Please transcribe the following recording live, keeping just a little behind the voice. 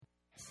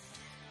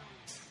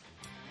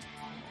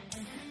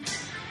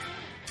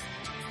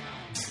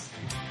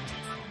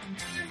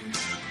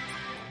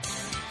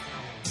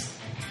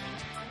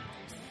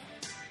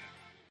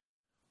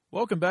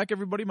Welcome back,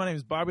 everybody. My name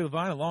is Bobby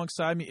Levine.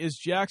 Alongside me is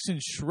Jackson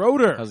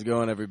Schroeder. How's it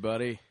going,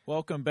 everybody?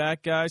 Welcome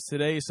back, guys.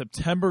 Today is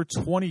September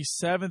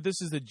 27th.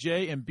 This is the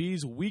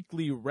J&B's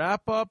weekly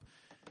wrap-up.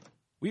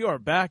 We are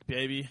back,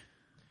 baby.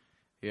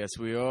 Yes,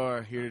 we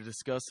are here to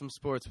discuss some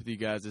sports with you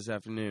guys this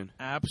afternoon.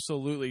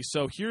 Absolutely.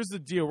 So here's the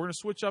deal. We're going to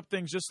switch up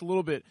things just a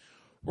little bit.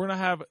 We're going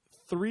to have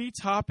 3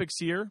 topics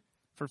here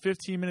for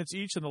 15 minutes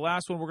each. And the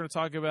last one we're going to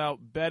talk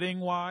about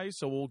betting-wise.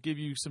 So we'll give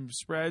you some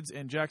spreads,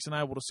 and Jackson and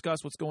I will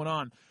discuss what's going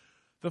on.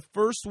 The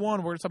first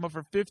one we're going to talk about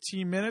for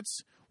 15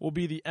 minutes will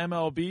be the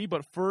MLB.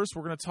 But first,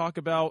 we're going to talk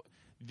about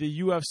the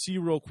UFC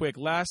real quick.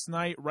 Last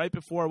night, right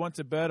before I went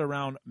to bed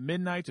around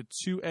midnight to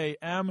 2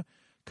 a.m.,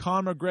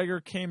 Conor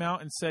McGregor came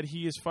out and said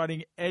he is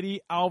fighting Eddie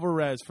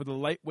Alvarez for the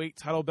lightweight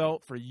title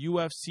belt for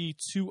UFC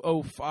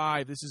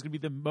 205. This is going to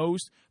be the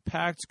most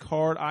packed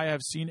card I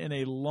have seen in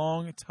a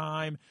long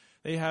time.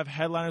 They have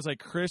headliners like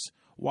Chris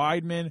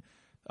Weidman,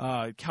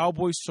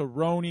 Cowboy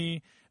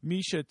Cerrone,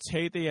 Miesha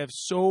Tate. They have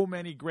so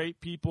many great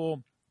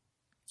people.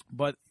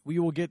 But we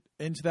will get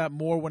into that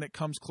more when it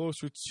comes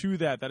closer to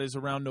that. That is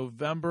around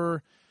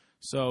November,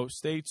 so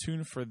stay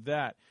tuned for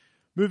that.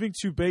 Moving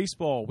to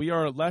baseball, we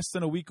are less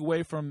than a week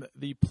away from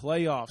the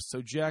playoffs.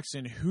 So,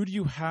 Jackson, who do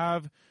you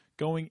have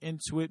going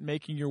into it,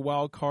 making your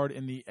wild card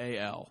in the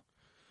AL?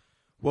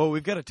 Well,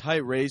 we've got a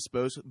tight race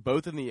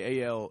both in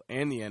the AL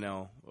and the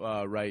NL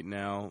right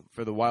now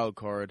for the wild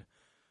card.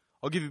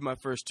 I'll give you my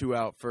first 2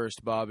 out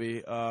first,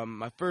 Bobby.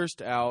 My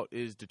first out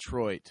is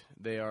Detroit.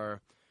 They are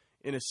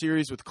in a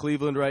series with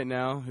Cleveland right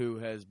now, who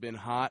has been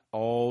hot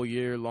all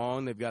year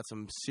long. They've got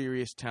some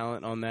serious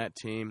talent on that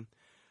team.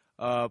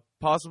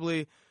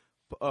 Possibly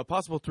a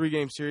possible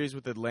 3-game series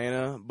with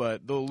Atlanta,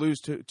 but they'll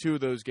lose 2 of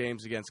those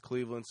games against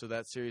Cleveland, so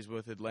that series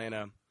with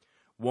Atlanta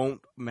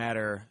won't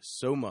matter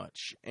so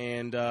much.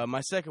 And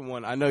my second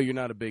one, I know you're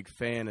not a big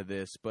fan of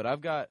this, but I've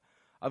got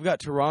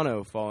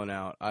Toronto falling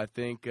out. I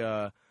think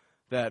that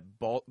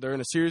they're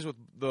in a series with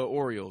the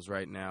Orioles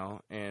right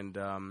now, and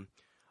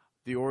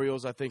the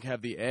Orioles, I think,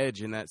 have the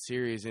edge in that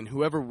series, and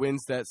whoever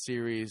wins that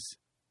series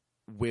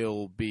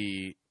will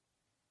be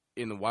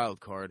in the wild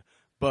card.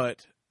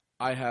 But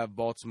I have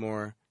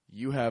Baltimore.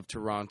 You have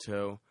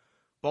Toronto.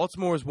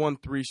 Baltimore has won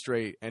 3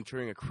 straight,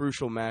 entering a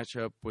crucial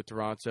matchup with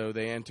Toronto.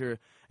 They enter,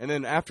 and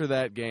then after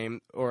that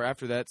game, or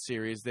after that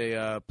series,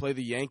 they play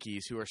the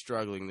Yankees, who are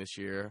struggling this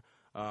year,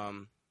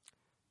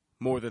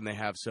 more than they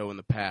have so in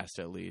the past,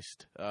 at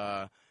least.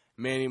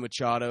 Manny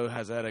Machado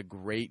has had a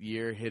great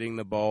year hitting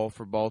the ball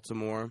for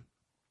Baltimore.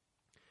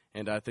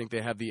 And I think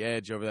they have the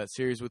edge over that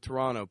series with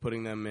Toronto,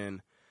 putting them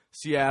in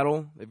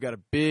Seattle. They've got a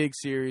big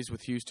series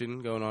with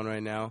Houston going on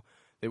right now.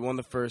 They won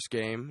the first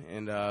game,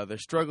 and they're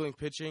struggling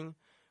pitching,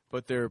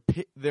 but their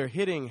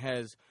hitting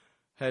has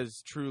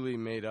truly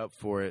made up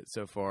for it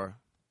so far.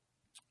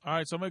 All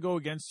right, so I'm going to go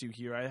against you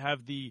here. I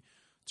have the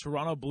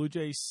Toronto Blue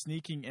Jays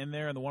sneaking in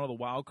there in one of the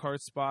wild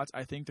card spots.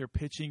 I think their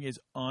pitching is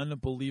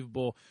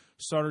unbelievable.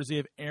 Starters, they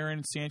have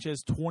Aaron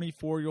Sanchez,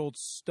 24-year-old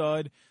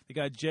stud. They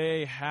got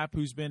J.A. Happ,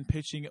 who's been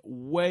pitching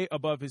way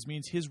above his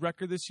means. His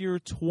record this year,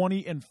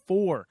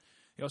 20-4.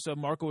 They also have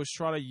Marco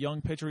Estrada,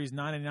 young pitcher. He's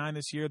 9-9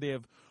 this year. They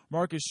have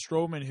Marcus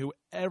Stroman, who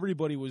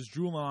everybody was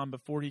drooling on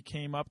before he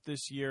came up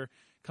this year,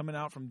 coming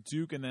out from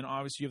Duke. And then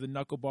obviously you have the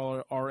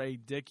knuckleballer R.A.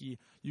 Dickey.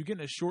 You get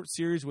in a short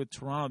series with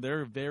Toronto,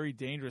 they're very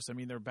dangerous. I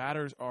mean, their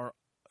batters are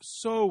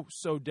so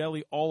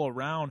deadly all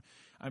around.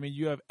 I mean,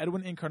 you have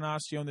Edwin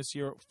Encarnacion this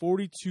year,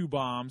 42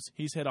 bombs.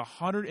 He's hit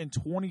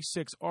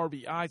 126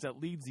 RBIs. That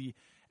leads the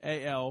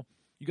AL.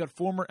 You got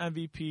former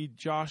MVP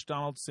Josh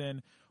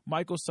Donaldson,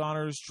 Michael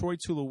Saunders, Troy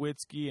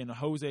Tulowitzki, and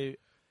Jose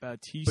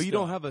Bautista. But you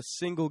don't have a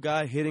single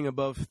guy hitting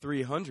above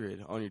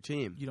 300 on your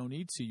team. You don't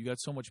need to. You got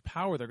so much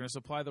power. They're going to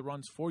supply the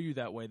runs for you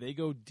that way. They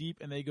go deep,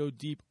 and they go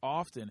deep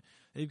often.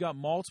 They've got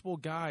multiple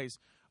guys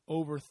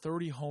over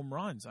 30 home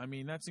runs. I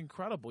mean, that's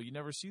incredible. You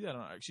never see that.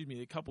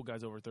 A couple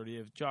guys over 30. You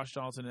have Josh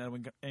Donaldson and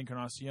Edwin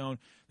Encarnacion.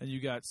 Then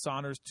you got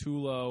Saunders,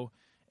 Tulo,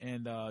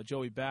 and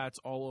Joey Bats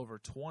all over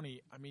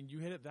 20. I mean, you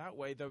hit it that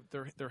way.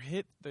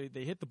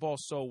 They hit the ball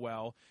so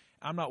well.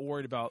 I'm not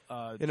worried about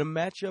in a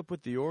matchup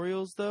with the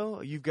Orioles,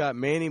 though, you've got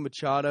Manny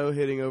Machado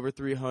hitting over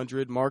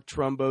 300. Mark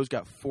Trumbo's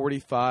got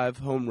 45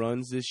 home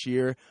runs this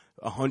year,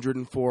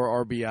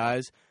 104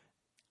 RBIs.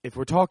 If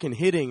we're talking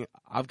hitting,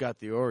 I've got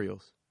the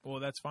Orioles. Well,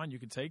 that's fine. You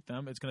can take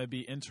them. It's going to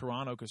be in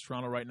Toronto because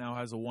Toronto right now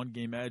has a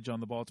 1-game edge on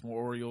the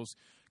Baltimore Orioles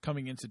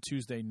coming into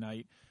Tuesday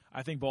night.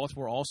 I think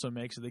Baltimore also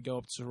makes it. They go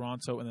up to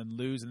Toronto and then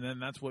lose, and then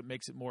that's what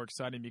makes it more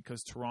exciting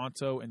because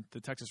Toronto and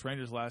the Texas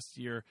Rangers last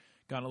year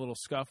got in a little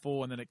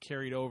scuffle, and then it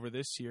carried over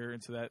this year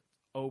into that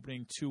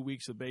opening 2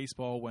 weeks of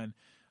baseball when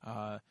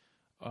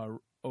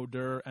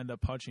Odor ended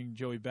up punching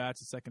Joey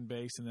Bats at second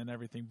base, and then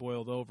everything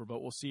boiled over.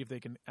 But we'll see if they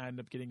can end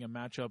up getting a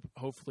matchup,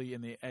 hopefully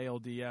in the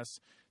ALDS,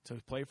 to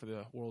play for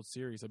the World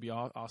Series. That'd be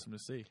awesome to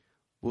see.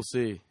 We'll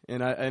see.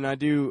 And I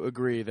do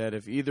agree that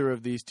if either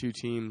of these two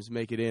teams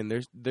make it in,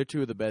 they're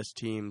 2 of the best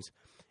teams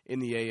in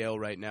the AL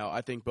right now.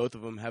 I think both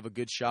of them have a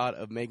good shot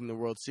of making the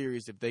World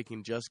Series if they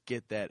can just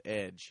get that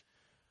edge.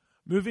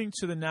 Moving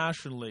to the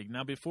National League.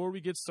 Now, before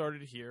we get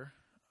started here,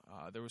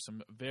 There was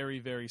some very,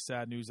 very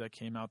sad news that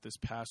came out this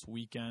past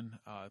weekend,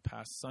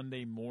 past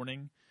Sunday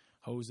morning.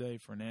 Jose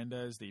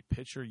Fernandez, the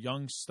pitcher,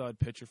 young stud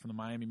pitcher from the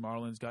Miami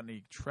Marlins, got in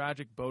a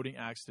tragic boating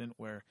accident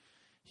where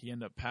he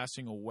ended up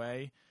passing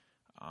away.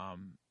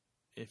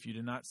 If you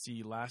did not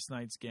see last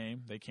night's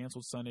game, they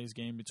canceled Sunday's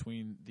game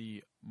between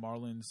the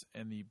Marlins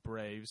and the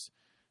Braves.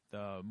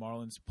 The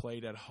Marlins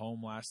played at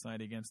home last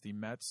night against the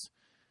Mets.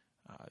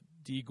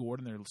 D.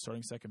 Gordon, their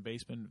starting second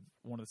baseman,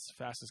 one of the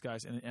fastest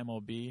guys in the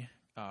MLB,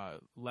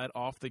 led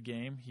off the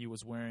game. He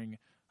was wearing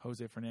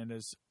Jose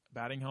Fernandez's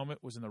batting helmet,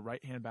 was in the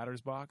right-hand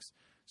batter's box,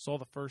 saw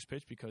the first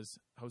pitch because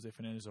Jose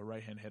Fernandez is a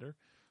right-hand hitter,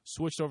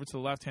 switched over to the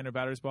left-hander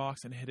batter's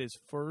box, and hit his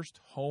first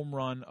home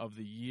run of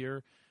the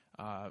year.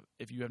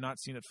 If you have not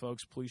seen it,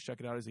 folks, please check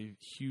it out. It's a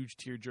huge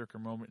tearjerker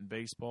moment in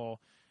baseball,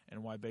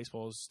 and why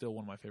baseball is still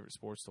one of my favorite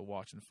sports to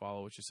watch and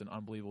follow. It's just an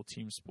unbelievable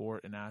team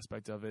sport, an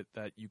aspect of it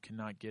that you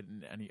cannot get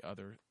in any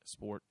other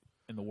sport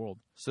in the world.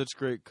 Such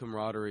great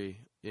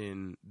camaraderie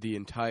in the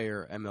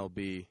entire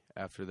MLB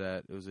after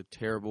that. It was a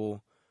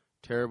terrible,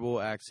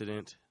 terrible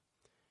accident,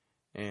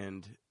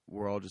 and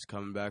we're all just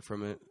coming back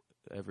from it.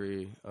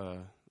 Every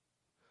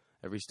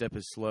step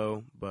is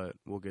slow, but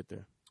we'll get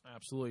there.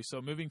 Absolutely.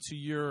 So moving to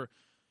your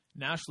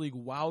National League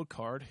wild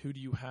card, who do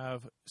you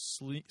have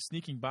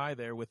sneaking by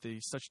there with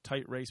such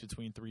tight race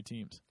between three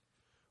teams?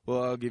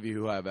 Well, I'll give you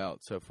who I have out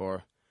so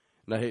far.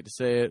 And I hate to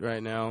say it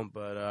right now,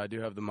 but I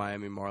do have the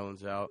Miami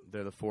Marlins out.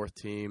 They're the fourth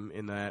team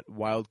in that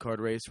wild card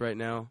race right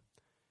now.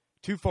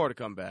 Too far to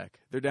come back.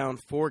 They're down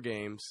 4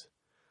 games.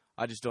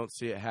 I just don't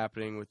see it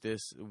happening with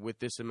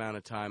this amount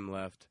of time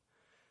left.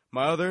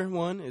 My other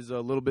one is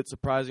a little bit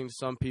surprising to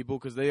some people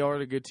because they are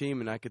a good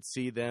team, and I could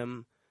see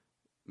them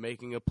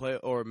making a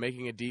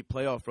deep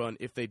playoff run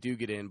if they do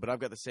get in. But I've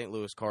got the St.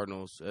 Louis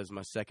Cardinals as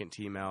my second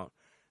team out.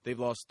 They've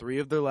lost 3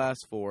 of their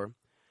last 4.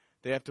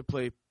 They had to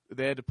play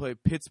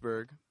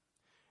Pittsburgh,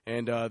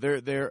 and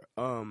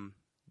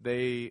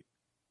they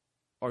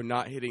are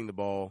not hitting the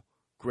ball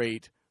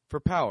great for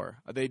power.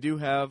 They do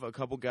have a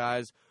couple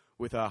guys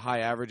with high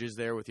averages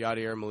there, with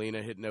Yadier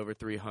Molina hitting over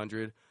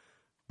 300.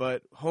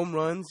 But home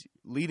runs,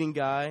 leading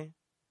guy,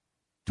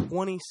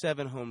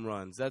 27 home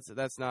runs.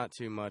 That's not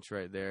too much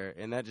right there.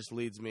 And that just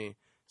leads me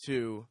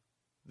to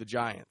the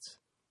Giants.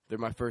 They're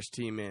my first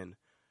team in.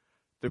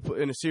 They're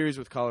in a series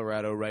with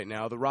Colorado right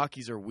now. The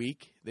Rockies are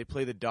weak. They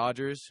play the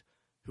Dodgers,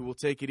 who will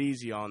take it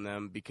easy on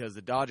them because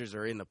the Dodgers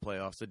are in the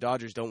playoffs. The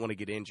Dodgers don't want to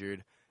get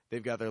injured.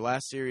 They've got their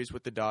last series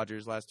with the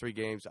Dodgers, last 3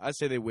 games. I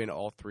say they win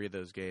all 3 of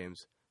those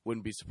games.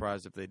 Wouldn't be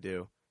surprised if they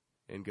do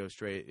and go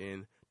straight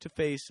in to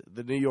face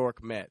the New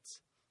York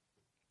Mets.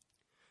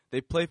 They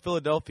play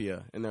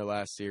Philadelphia in their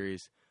last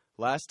series.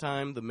 Last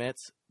time the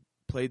Mets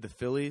played the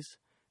Phillies,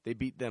 they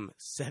beat them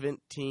 17-0.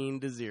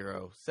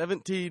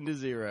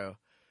 17-0.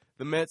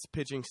 The Mets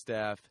pitching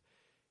staff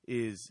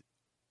is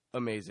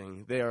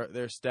amazing.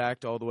 They're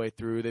stacked all the way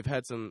through. They've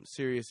had some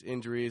serious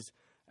injuries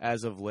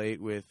as of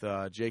late with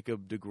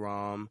Jacob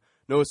deGrom.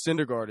 Noah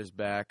Syndergaard is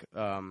back,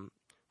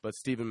 but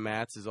Steven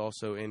Matz is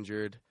also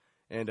injured,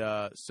 and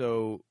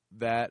so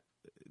that's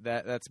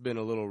been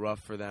a little rough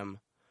for them.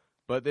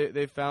 But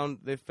they found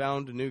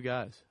new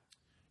guys.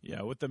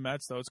 Yeah, with the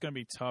Mets, though, it's going to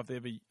be tough. They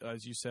have,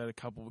 as you said, a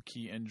couple of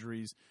key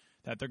injuries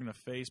that they're going to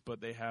face,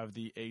 but they have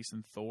the ace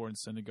and Thor and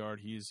Syndergaard.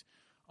 He's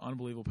an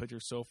unbelievable pitcher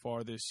so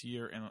far this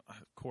year, and,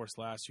 of course,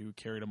 last year who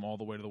carried them all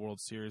the way to the World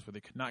Series where they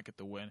could not get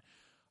the win.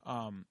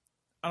 I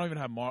don't even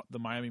have the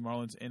Miami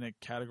Marlins in a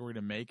category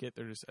to make it.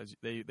 They're just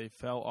they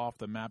fell off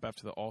the map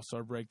after the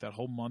All-Star break. That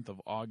whole month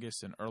of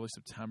August and early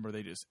September,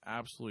 they just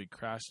absolutely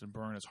crashed and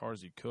burned as hard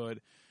as you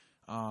could.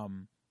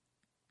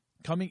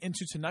 Coming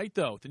into tonight,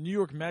 though, the New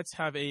York Mets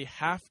have a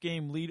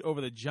half-game lead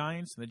over the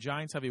Giants, and the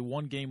Giants have a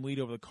 1-game lead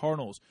over the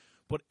Cardinals.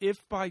 But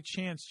if by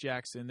chance,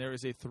 Jackson, there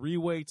is a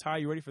 3-way tie,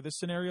 you ready for this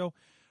scenario?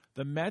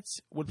 The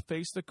Mets would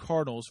face the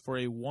Cardinals for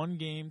a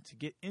 1-game to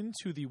get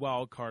into the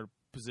wild card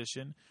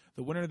position.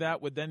 The winner of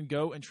that would then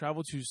go and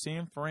travel to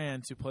San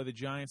Fran to play the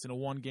Giants in a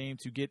 1-game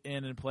to get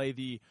in and play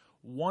the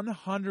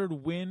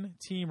 100-win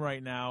team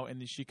right now in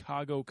the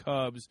Chicago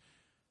Cubs.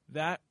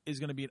 That is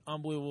going to be an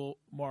unbelievable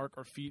mark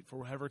or feat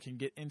for whoever can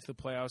get into the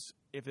playoffs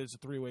if there's a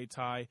 3-way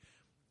tie.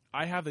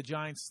 I have the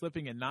Giants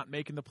slipping and not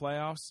making the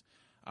playoffs.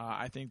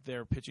 I think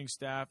their pitching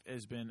staff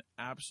has been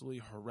absolutely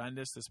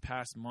horrendous this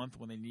past month.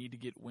 When they need to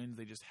get wins,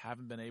 they just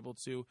haven't been able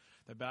to.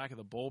 The back of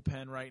the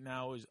bullpen right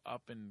now is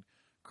up and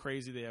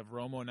crazy. They have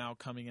Romo now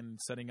coming in and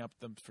setting up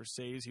them for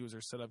saves. He was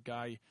their setup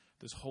guy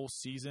this whole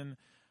season.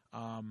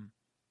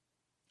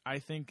 I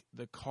think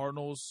the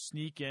Cardinals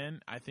sneak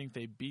in. I think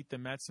they beat the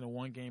Mets in a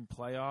 1-game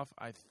playoff.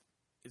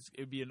 It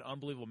would be an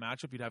unbelievable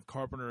matchup. You'd have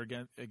Carpenter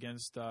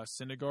against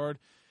Syndergaard,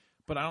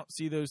 but I don't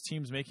see those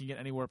teams making it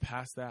anywhere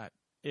past that.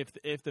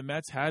 If the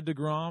Mets had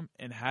DeGrom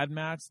and had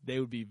Matz, they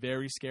would be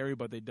very scary,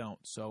 but they don't.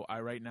 So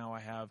right now I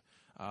have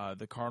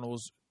the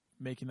Cardinals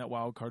making that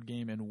wild card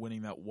game and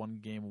winning that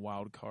 1-game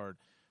wild card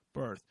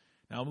berth.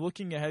 Now I'm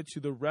looking ahead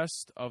to the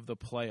rest of the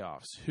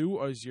playoffs.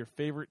 Who is your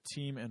favorite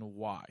team and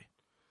why?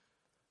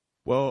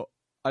 Well,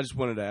 I just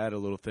wanted to add a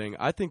little thing.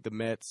 I think the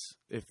Mets,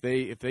 if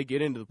they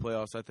get into the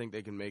playoffs, I think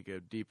they can make a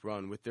deep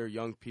run with their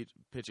young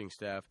pitching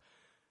staff.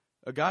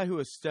 A guy who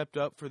has stepped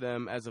up for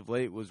them as of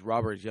late was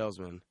Robert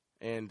Yelsman,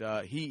 and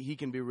he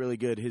can be really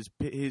good.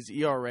 His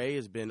ERA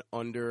has been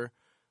under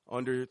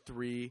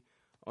 3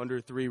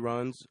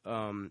 runs,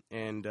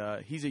 and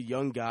he's a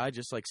young guy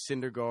just like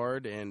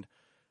Syndergaard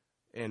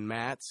and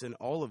Matz and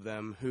all of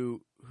them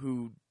who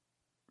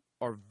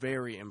are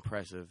very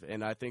impressive.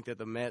 And I think that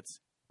the Mets,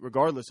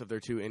 regardless of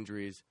their 2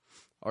 injuries,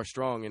 are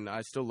strong, and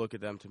I still look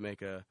at them to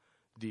make a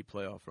deep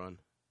playoff run.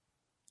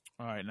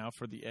 All right, now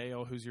for the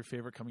AL, who's your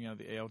favorite coming out of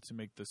the AL to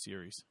make the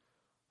series?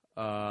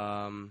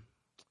 Well,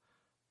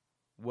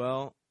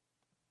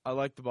 I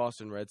like the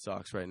Boston Red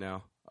Sox right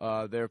now.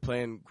 They're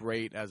playing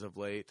great as of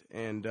late,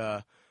 and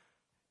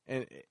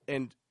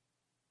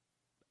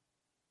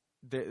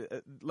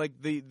David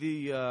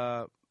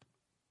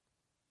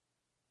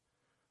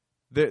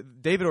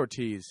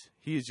Ortiz,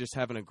 he is just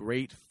having a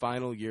great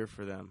final year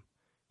for them.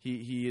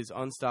 He is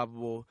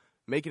unstoppable,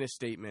 making a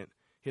statement.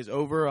 He has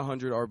over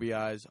 100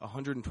 RBIs,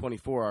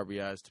 124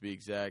 RBIs to be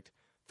exact,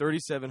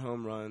 37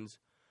 home runs,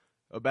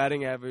 a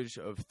batting average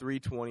of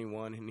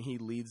 .321, and he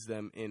leads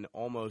them in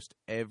almost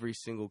every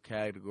single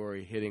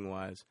category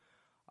hitting-wise.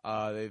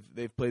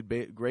 They've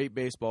played great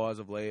baseball as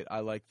of late. I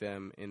like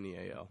them in the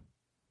AL.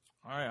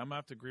 All right, I'm going to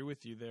have to agree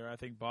with you there. I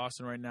think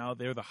Boston right now,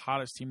 they're the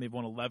hottest team. They've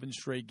won 11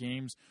 straight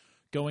games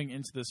going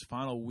into this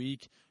final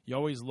week. You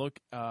always look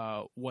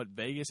what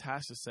Vegas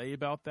has to say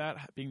about that,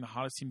 being the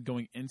hottest team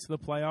going into the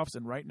playoffs.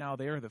 And right now,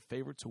 they are the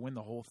favorite to win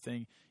the whole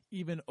thing,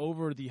 even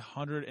over the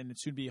 100 and it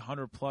soon be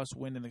 100-plus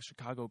win in the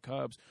Chicago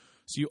Cubs.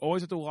 So you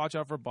always have to watch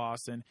out for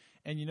Boston.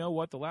 And you know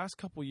what? The last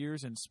couple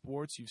years in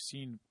sports, you've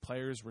seen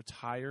players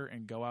retire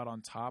and go out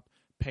on top.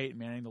 Peyton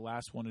Manning, the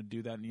last one to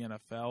do that in the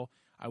NFL.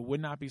 I would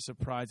not be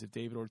surprised if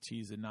David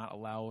Ortiz did not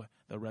allow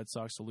the Red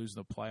Sox to lose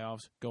in the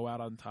playoffs, go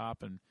out on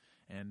top, and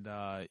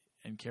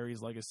carry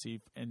his legacy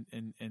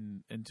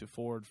into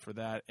forward for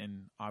that.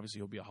 And obviously,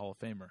 he'll be a Hall of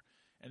Famer.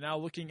 And now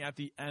looking at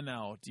the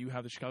NL, do you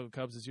have the Chicago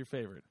Cubs as your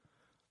favorite?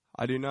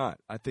 I do not.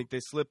 I think they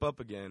slip up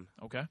again.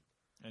 Okay.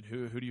 And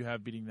who do you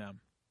have beating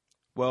them?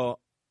 Well,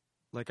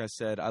 like I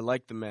said, I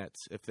like the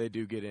Mets if they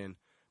do get in.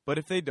 But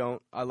if they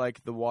don't, I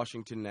like the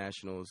Washington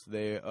Nationals.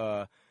 They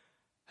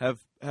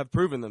have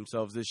proven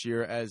themselves this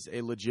year as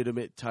a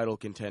legitimate title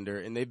contender,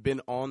 and they've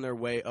been on their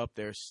way up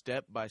there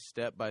step by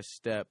step by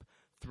step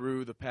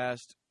through the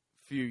past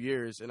few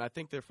years, and I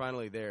think they're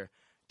finally there.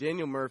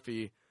 Daniel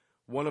Murphy,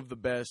 one of the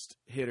best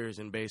hitters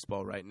in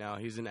baseball right now.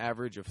 He's an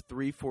average of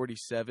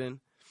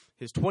 .347.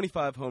 His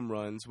 25 home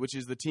runs, which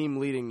is the team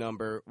leading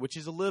number, which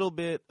is a little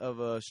bit of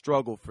a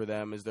struggle for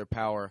them as their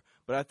power,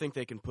 but I think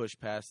they can push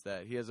past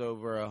that. He has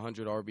over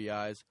 100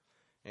 RBIs,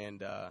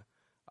 and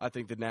I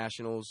think the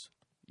Nationals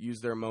use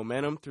their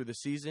momentum through the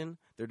season,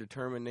 their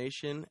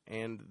determination,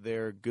 and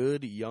their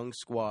good young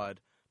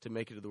squad to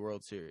make it to the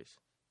World Series.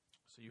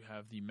 So you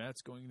have the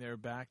Mets going there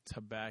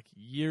back-to-back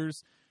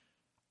years.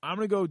 I'm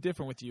going to go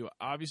different with you.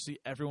 Obviously,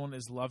 everyone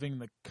is loving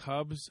the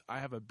Cubs. I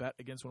have a bet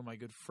against one of my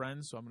good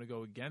friends, so I'm going to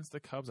go against the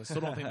Cubs. I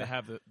still don't think they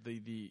have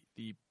the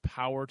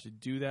power to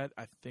do that.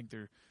 I think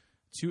they're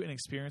too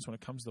inexperienced when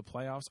it comes to the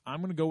playoffs.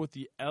 I'm going to go with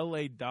the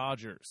L.A.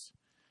 Dodgers.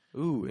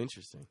 Ooh,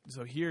 interesting.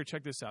 So here,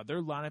 check this out.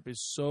 Their lineup is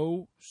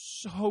so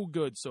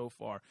good so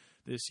far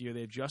this year.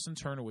 They have Justin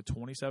Turner with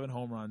 27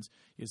 home runs.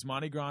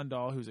 Yasmani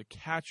Grandal, who's a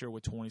catcher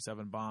with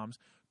 27 bombs.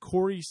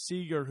 Corey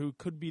Seager, who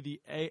could be the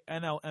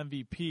NL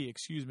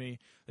MVP,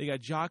 They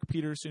got Jock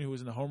Peterson, who was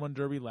in the home run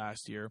derby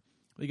last year.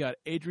 They got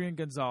Adrian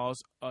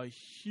Gonzalez, a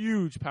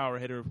huge power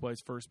hitter who plays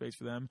first base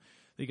for them.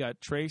 They got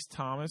Trace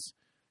Thomas,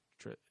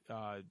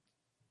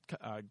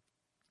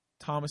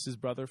 Thomas's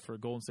brother for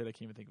Golden State. I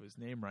can't even think of his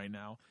name right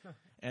now.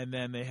 And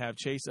then they have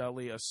Chase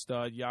Utley, a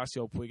stud,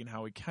 Yasiel Puig, and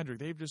Howie Kendrick.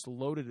 They've just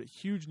loaded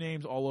huge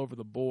names all over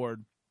the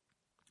board.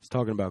 He's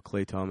talking about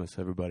Klay Thomas,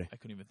 everybody. I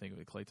couldn't even think of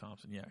it. Klay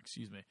Thompson. Yeah,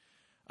 excuse me.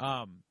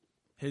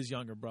 His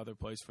younger brother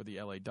plays for the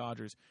L.A.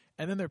 Dodgers.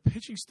 And then their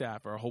pitching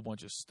staff are a whole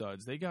bunch of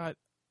studs. They got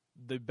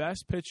the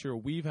best pitcher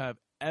we have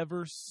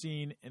ever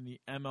seen in the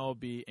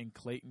MLB in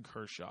Clayton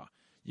Kershaw.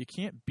 You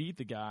can't beat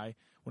the guy.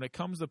 When it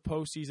comes to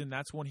postseason,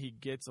 that's when he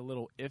gets a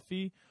little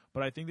iffy.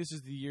 But I think this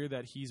is the year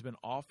that he's been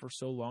off for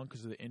so long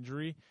because of the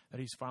injury that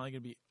he's finally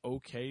going to be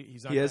okay.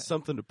 He has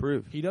something to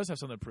prove. He does have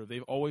something to prove.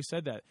 They've always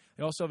said that.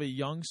 They also have a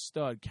young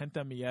stud,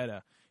 Kenta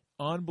Maeda.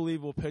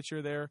 Unbelievable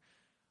pitcher there.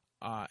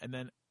 And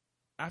then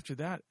after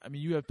that, I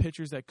mean, you have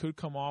pitchers that could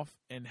come off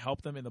and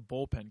help them in the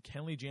bullpen.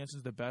 Kenley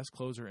Jansen's the best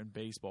closer in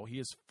baseball. He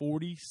has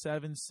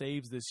 47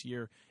 saves this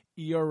year,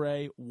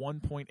 ERA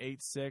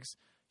 1.86.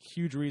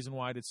 Huge reason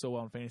why I did so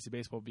well in fantasy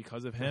baseball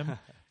because of him.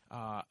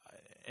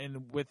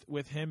 And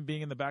with him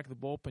being in the back of the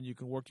bullpen, you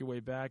can work your way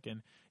back,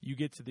 and you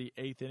get to the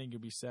 8th inning,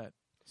 you'll be set.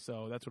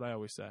 So that's what I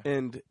always say.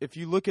 And if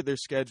you look at their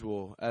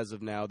schedule as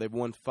of now, they've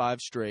won 5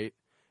 straight,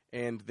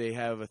 and they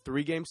have a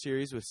 3-game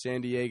series with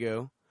San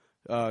Diego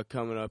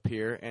coming up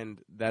here, and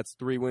that's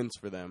 3 wins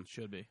for them.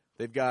 Should be.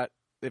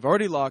 They've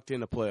already locked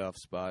in a playoff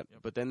spot,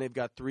 but then they've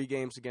got 3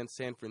 games against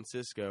San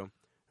Francisco.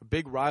 A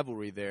big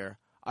rivalry there.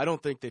 I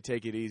don't think they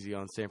take it easy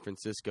on San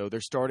Francisco.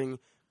 They're starting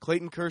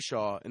Clayton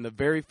Kershaw in the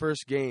very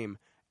first game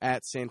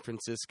at San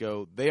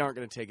Francisco. They aren't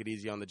going to take it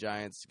easy on the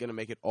Giants. It's going to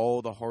make it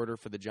all the harder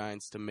for the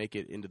Giants to make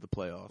it into the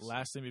playoffs.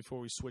 Last thing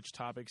before we switch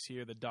topics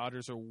here, the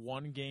Dodgers are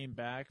 1 game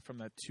back from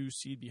that 2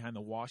 seed behind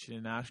the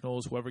Washington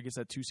Nationals. Whoever gets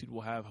that 2 seed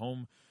will have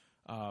home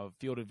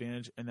field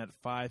advantage in that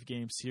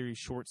 5-game series.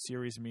 Short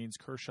series means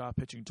Kershaw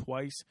pitching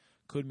twice.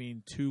 Could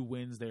mean 2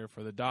 wins there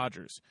for the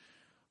Dodgers.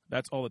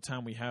 That's all the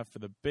time we have for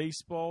the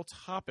baseball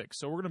topic.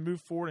 So we're going to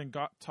move forward and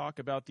talk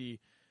about the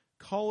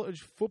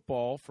college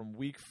football from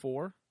week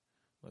 4.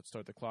 Let's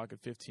start the clock at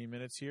 15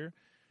 minutes here.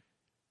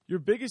 Your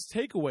biggest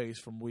takeaways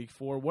from week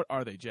 4, what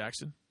are they,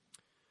 Jackson?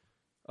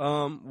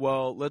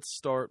 Well, let's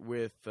start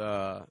with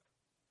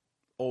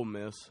Ole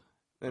Miss.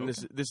 And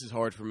Okay. this is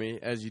hard for me,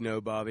 as you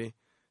know, Bobby,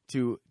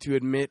 to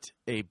admit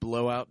a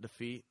blowout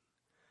defeat.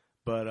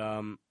 But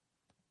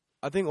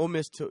I think Ole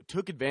Miss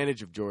took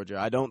advantage of Georgia.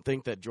 I don't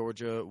think that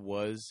Georgia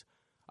was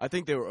 – I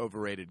think they were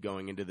overrated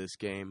going into this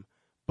game.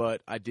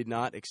 But I did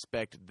not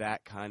expect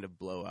that kind of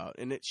blowout.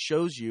 And it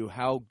shows you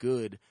how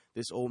good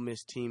this Ole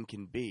Miss team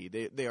can be.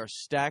 They are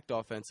stacked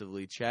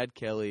offensively. Chad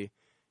Kelly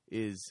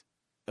is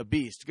a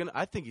beast.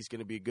 I think he's going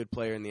to be a good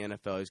player in the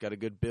NFL. He's got a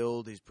good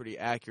build. He's pretty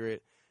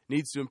accurate.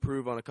 Needs to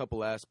improve on a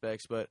couple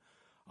aspects. But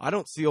I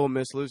don't see Ole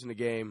Miss losing a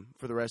game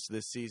for the rest of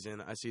this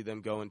season. I see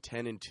them going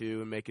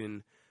 10-2 and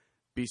making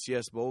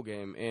BCS bowl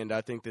game. And I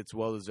think that's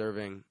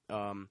well-deserving.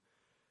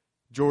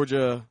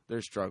 Georgia,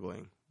 they're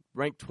struggling.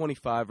 Ranked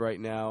 25 right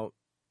now.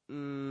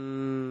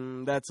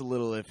 That's a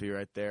little iffy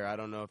right there. I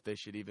don't know if they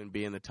should even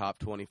be in the top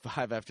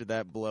 25 after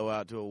that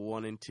blowout to a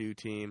 1-2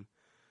 team.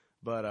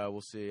 But we'll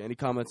see. Any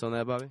comments on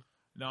that, Bobby?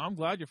 No, I'm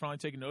glad you're finally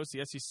taking notice.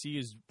 The SEC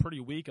is pretty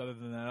weak other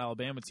than that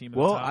Alabama team.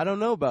 Well, I don't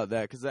know about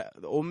that because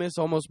Ole Miss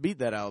almost beat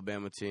that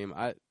Alabama team.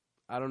 I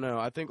don't know.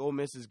 I think Ole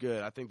Miss is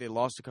good. I think they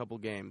lost a couple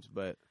games,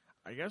 but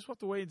I guess we'll have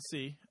to wait and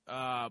see.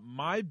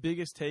 My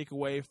biggest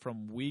takeaway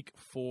from week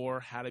 4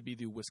 had to be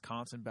the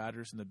Wisconsin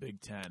Badgers in the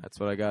Big Ten. that's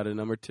what I got at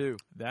number 2.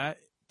 That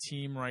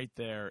team right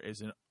there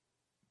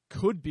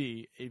could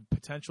be a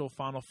potential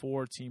Final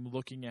Four team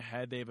looking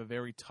ahead. They have a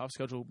very tough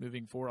schedule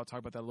moving forward. I'll talk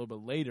about that a little bit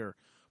later.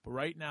 But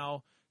right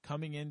now,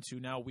 coming into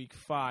now week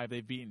 5,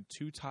 they've beaten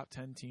 2 top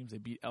 10 teams. They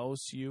beat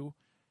LSU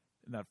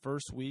in that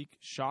first week,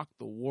 shocked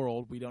the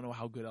world. We don't know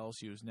how good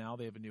LSU is now.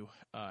 They have a new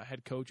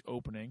head coach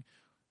opening.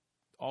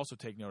 Also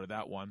take note of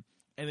that one.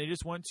 And they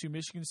just went to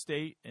Michigan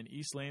State and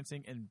East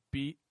Lansing and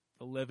beat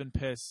the living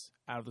piss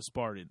out of the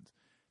Spartans.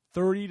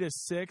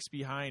 30-6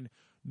 behind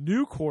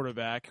new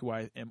quarterback, who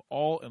I am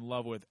all in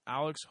love with,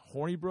 Alex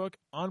Hornibrook,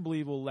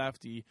 unbelievable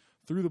lefty,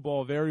 threw the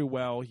ball very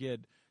well. He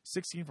had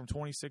 16 from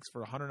 26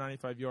 for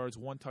 195 yards,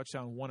 1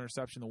 touchdown, 1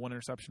 interception. The 1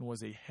 interception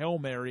was a Hail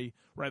Mary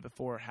right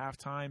before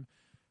halftime.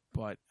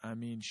 But, I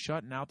mean,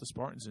 shutting out the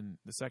Spartans in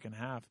the second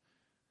half,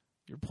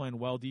 you're playing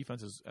well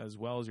defense as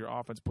well as your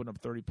offense, putting up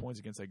 30 points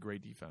against that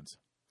great defense.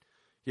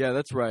 Yeah,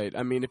 that's right.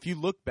 I mean, if you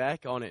look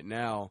back on it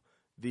now,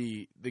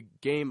 the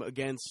game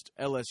against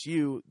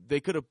LSU, they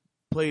could have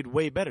played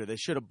way better. They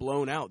should have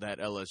blown out that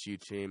LSU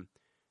team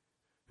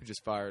who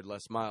just fired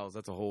Les Miles.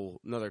 That's a whole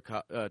another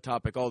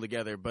topic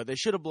altogether. But they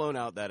should have blown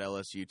out that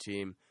LSU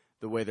team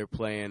the way they're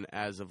playing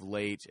as of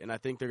late. And I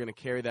think they're going to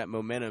carry that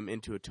momentum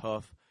into a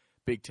tough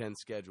Big Ten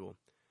schedule.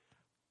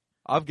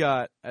 I've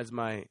got, as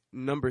my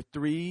number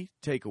 3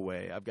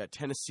 takeaway, I've got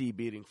Tennessee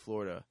beating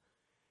Florida.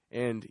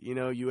 And, you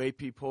know, you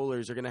AP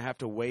pollers are going to have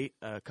to wait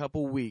a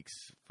couple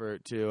weeks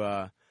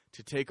to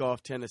take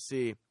off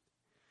Tennessee.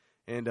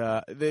 And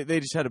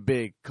they just had a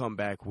big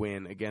comeback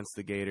win against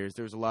the Gators.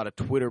 There was a lot of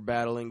Twitter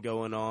battling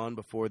going on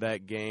before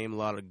that game, a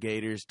lot of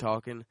Gators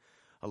talking,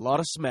 a lot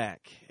of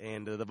smack.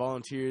 And the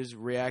Volunteers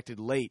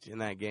reacted late in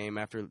that game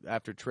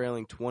after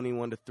trailing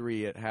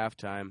 21-3 at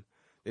halftime.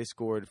 They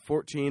scored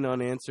 14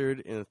 unanswered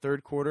in the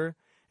third quarter,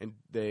 and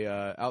they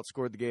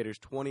outscored the Gators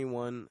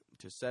 21-7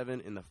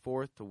 in the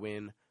fourth to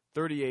win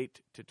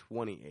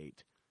 38-28.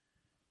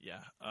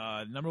 Yeah.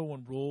 Number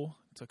 1 rule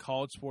to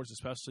college sports,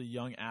 especially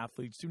young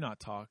athletes, do not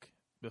talk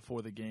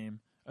before the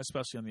game,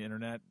 especially on the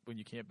internet when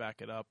you can't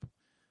back it up.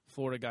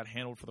 Florida got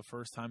handled for the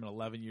first time in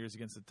 11 years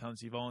against the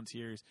Tennessee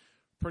Volunteers.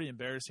 Pretty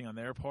embarrassing on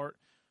their part.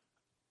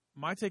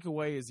 My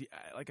takeaway is,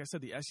 like I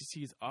said, the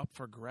SEC is up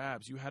for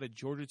grabs. You had a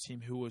Georgia team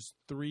who was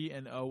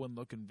 3-0 and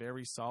looking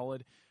very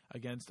solid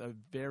against a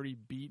very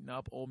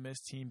beaten-up Ole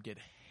Miss team get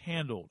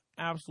handled.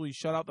 Absolutely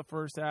shut out the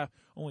first half.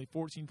 Only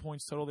 14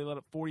 points total. They let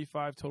up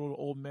 45 total to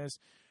Ole Miss.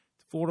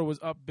 Florida was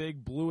up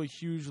big, blew a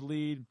huge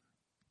lead.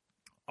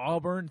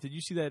 Auburn, did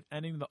you see that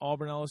ending the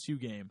Auburn-LSU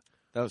game?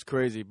 That was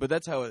crazy, but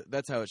that's how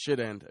it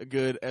should end. A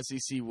good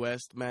SEC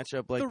West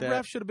matchup like that. The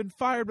ref should have been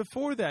fired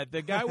before that.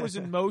 The guy was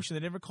in motion. They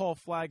never called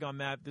a flag on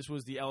that. This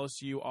was the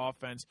LSU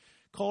offense.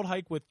 Called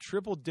hike with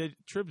trip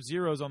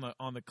zeros on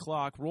the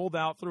clock. Rolled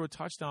out, threw a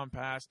touchdown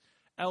pass.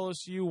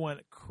 LSU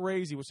went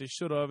crazy, which they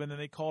should have, and then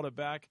they called it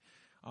back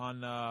on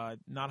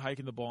not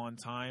hiking the ball on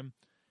time.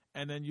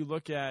 And then you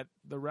look at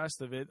the rest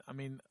of it. I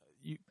mean,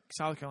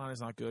 South Carolina's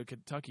not good.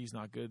 Kentucky's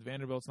not good.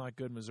 Vanderbilt's not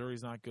good.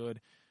 Missouri's not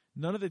good.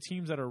 None of the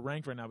teams that are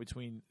ranked right now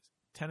between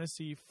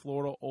Tennessee,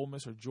 Florida, Ole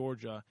Miss, or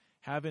Georgia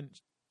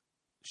haven't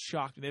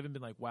shocked me. They haven't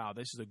been like, wow,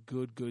 this is a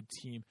good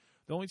team.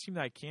 The only team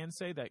that I can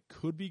say that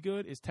could be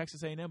good is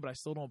Texas A&M, but I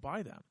still don't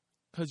buy them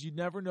because you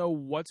never know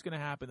what's going to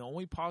happen. The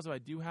only positive I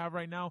do have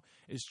right now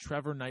is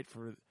Trevor Knight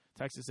for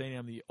Texas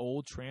A&M, the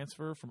old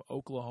transfer from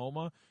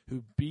Oklahoma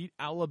who beat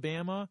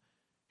Alabama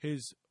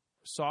his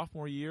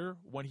sophomore year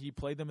when he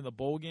played them in the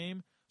bowl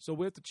game. So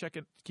we have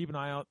to keep an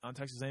eye out on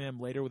Texas A&M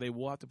later where they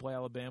will have to play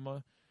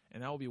Alabama,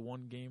 and that will be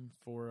one game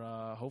for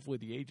hopefully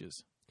the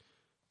ages.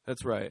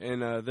 That's right.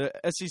 And the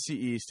SEC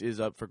East is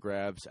up for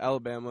grabs.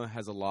 Alabama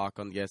has a lock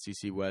on the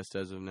SEC West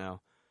as of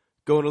now.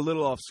 Going a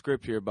little off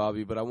script here,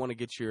 Bobby, but I want to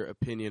get your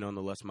opinion on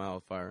the Les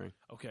Miles firing.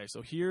 Okay,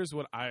 so here's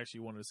what I actually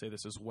wanted to say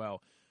this as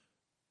well.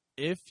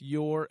 If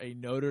you're a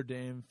Notre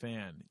Dame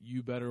fan,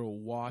 you better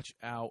watch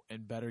out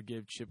and better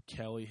give Chip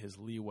Kelly his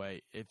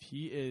leeway. If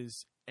he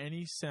is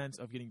any sense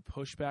of getting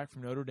pushback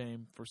from Notre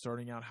Dame for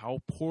starting out how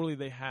poorly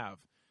they have,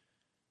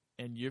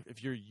 and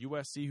if you're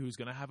USC who's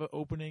going to have an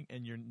opening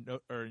and your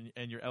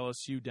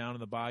LSU down in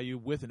the bayou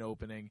with an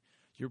opening,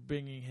 you're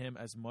bringing him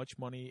as much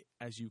money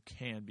as you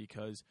can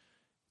because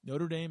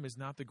Notre Dame is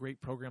not the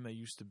great program they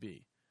used to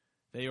be.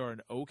 They are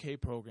an okay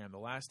program. The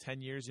last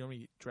 10 years, you know how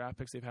many draft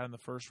picks they've had in the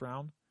first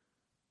round?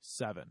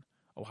 7.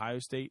 Ohio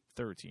State,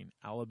 13.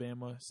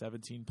 Alabama,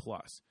 17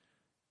 plus.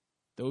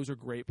 Those are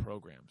great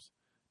programs.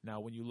 Now,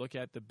 when you look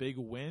at the big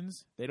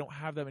wins, they don't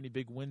have that many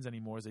big wins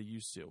anymore as they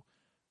used to.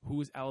 Who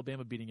is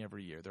Alabama beating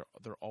every year?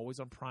 They're always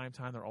on prime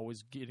time. They're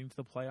always getting to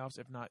the playoffs,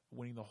 if not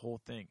winning the whole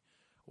thing.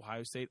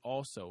 Ohio State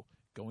also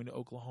going to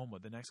Oklahoma.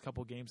 The next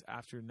couple games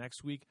after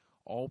next week,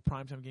 all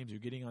primetime games you're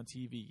getting on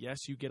TV.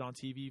 Yes, you get on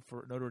TV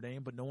for Notre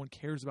Dame, but no one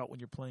cares about when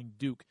you're playing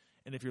Duke.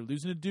 And if you're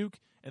losing to Duke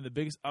and the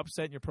biggest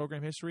upset in your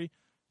program history,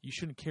 you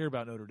shouldn't care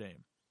about Notre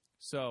Dame.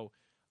 So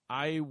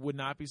I would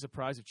not be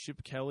surprised if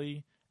Chip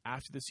Kelly,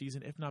 after the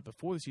season, if not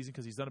before the season,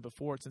 because he's done it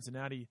before at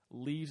Cincinnati,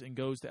 leaves and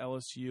goes to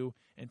LSU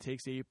and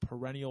takes a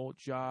perennial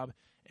job.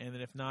 And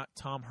then if not,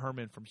 Tom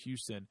Herman from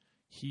Houston,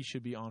 he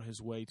should be on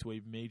his way to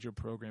a major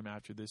program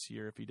after this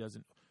year if he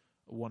doesn't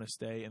want to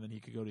stay. And then he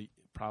could go to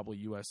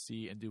probably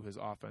USC and do his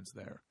offense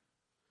there.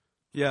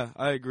 Yeah,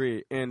 I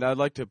agree. And I'd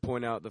like to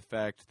point out the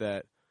fact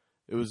that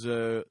it was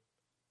a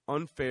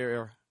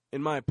unfair,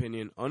 in my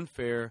opinion,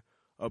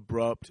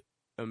 abrupt,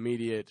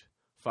 immediate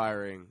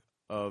firing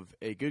of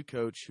a good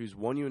coach who's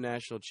won you a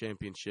national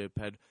championship,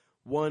 had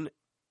won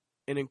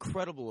an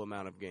incredible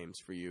amount of games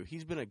for you.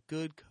 He's been a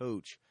good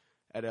coach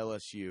at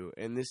LSU,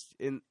 and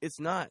it's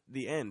not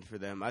the end for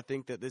them. I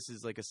think that this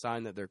is like a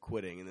sign that they're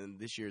quitting, and then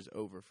this year's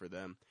over for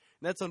them.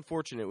 And that's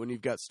unfortunate when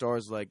you've got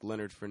stars like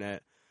Leonard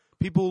Fournette.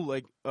 People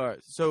like,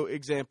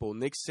 example,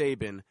 Nick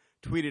Saban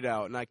tweeted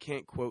out, and I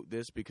can't quote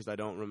this because I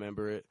don't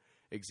remember it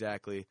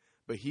exactly,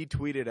 but he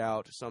tweeted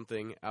out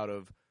something out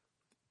of,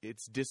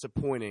 it's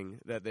disappointing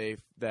that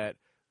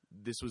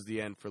this was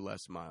the end for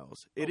Les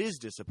Miles. It is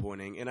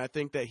disappointing, and I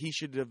think that he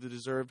should have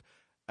deserved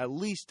at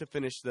least to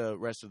finish the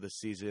rest of the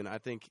season. I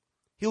think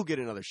he'll get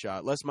another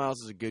shot. Les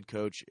Miles is a good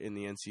coach in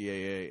the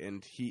NCAA,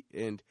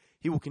 and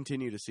he will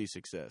continue to see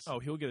success. Oh,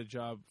 he'll get a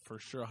job for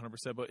sure,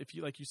 100%. But if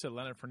you, like you said,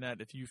 Leonard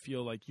Fournette, if you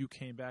feel like you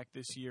came back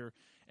this year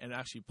and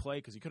actually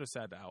played, because he could have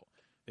sat out.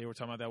 They were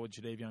talking about that with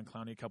Jadeveon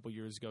Clowney a couple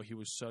years ago. He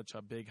was such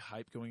a big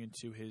hype going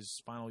into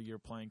his final year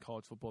playing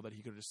college football that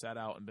he could have just sat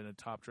out and been a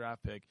top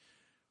draft pick.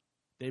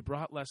 They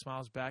brought Les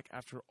Miles back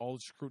after all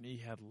the scrutiny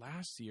he had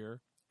last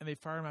year, and they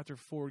fired him after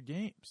 4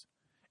 games.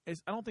 I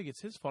don't think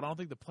it's his fault. I don't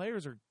think the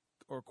players are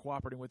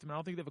cooperating with him. I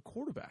don't think they have a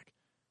quarterback.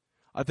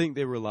 I think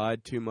they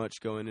relied too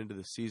much going into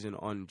the season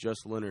on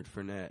just Leonard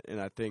Fournette,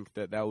 and I think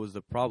that was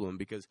the problem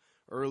because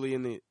early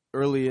in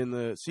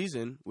the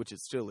season, which it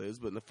still is,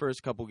 but in the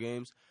first couple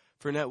games,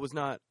 Fournette was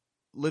not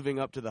living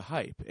up to the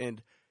hype,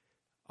 and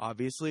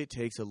obviously it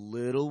takes a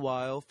little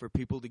while for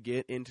people to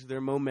get into their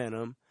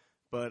momentum,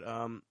 but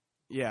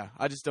yeah,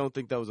 I just don't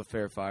think that was a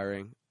fair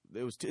firing.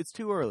 It's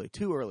too early,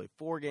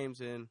 4 games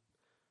in.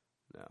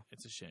 No.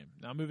 It's a shame.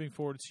 Now moving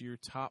forward to your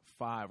top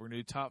 5. We're going to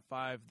do top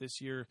 5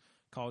 this year.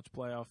 College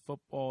playoff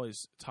football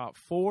is top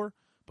 4,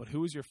 but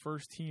who is your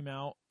first team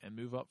out and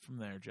move up from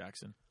there,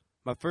 Jackson?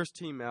 My first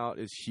team out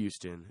is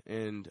Houston,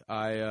 and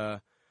I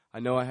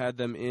know I had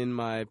them in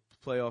my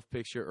playoff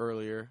picture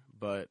earlier,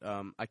 but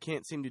I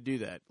can't seem to do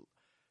that.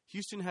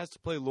 Houston has to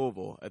play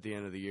Louisville at the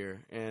end of the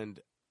year, and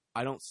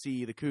I don't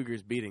see the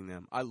Cougars beating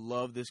them. I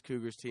love this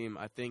Cougars team.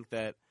 I think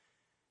that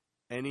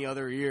any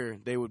other year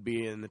they would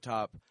be in the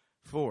top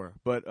 4,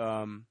 but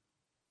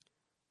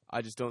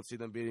I just don't see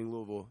them beating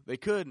Louisville. They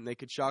could, and they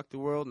could shock the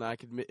world, and I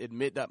could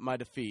admit that my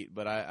defeat,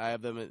 but I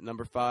have them at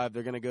number 5.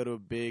 They're going to go to a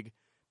big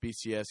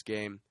BCS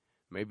game.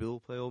 Maybe they'll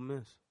play Ole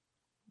Miss.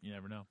 You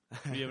never know.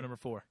 Who do you have at number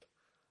 4?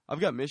 I've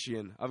got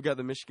Michigan. I've got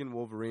the Michigan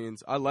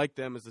Wolverines. I like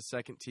them as the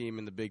second team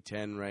in the Big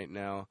Ten right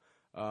now.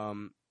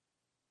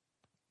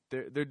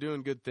 They're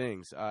doing good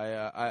things.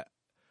 I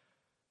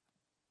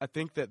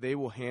think that they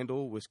will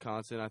handle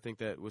Wisconsin. I think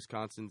that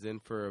Wisconsin's in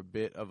for a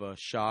bit of a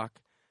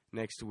shock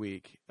next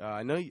week.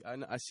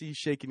 I see you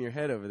shaking your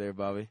head over there,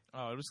 Bobby.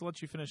 Oh, just to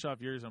let you finish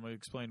off yours, I'm going to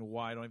explain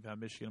why I don't even have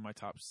Michigan in my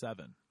top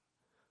 7.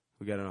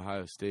 We got an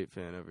Ohio State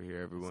fan over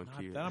here. Everyone, It's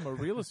cute. not that I'm a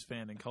realist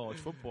fan in college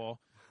football.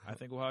 I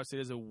think Ohio State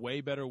has a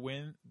way better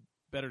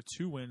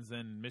two wins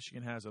than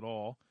Michigan has at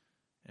all,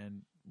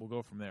 and we'll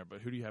go from there. But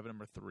who do you have at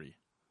number 3?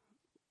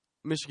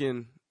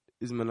 Michigan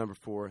is my number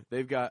 4.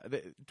 They've got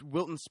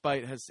Wilton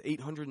Spite has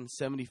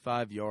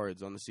 875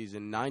 yards on the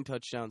season, 9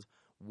 touchdowns,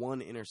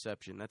 1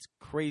 interception. That's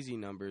crazy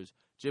numbers.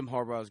 Jim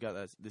Harbaugh's got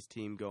this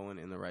team going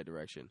in the right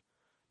direction.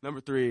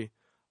 Number 3,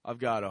 I've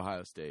got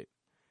Ohio State.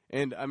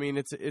 And, I mean,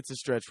 it's a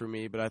stretch for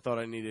me, but I thought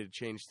I needed to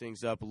change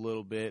things up a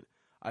little bit.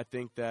 I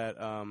think that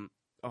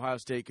Ohio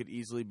State could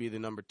easily be the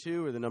number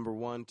 2 or the number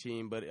 1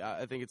 team, but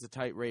I think it's a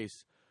tight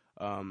race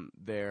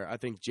there. I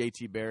think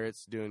J.T.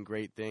 Barrett's doing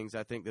great things.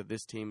 I think that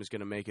this team is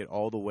going to make it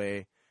all the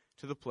way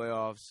to the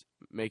playoffs,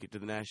 make it to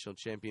the national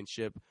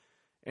championship,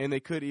 and they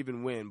could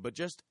even win. But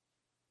just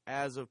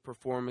as of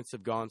performance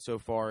have gone so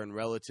far and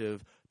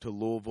relative to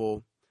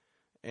Louisville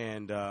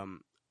and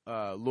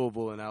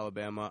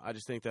Alabama, I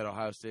just think that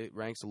Ohio State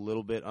ranks a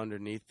little bit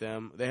underneath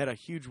them. They had a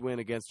huge win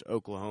against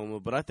Oklahoma,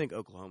 but I think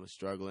Oklahoma's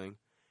struggling.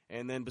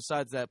 And then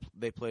besides that,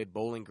 they played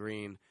Bowling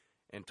Green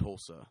and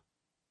Tulsa.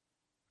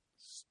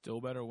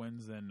 Still better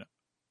wins than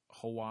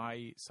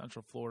Hawaii,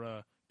 Central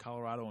Florida,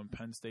 Colorado, and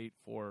Penn State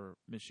for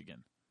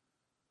Michigan.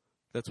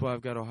 That's why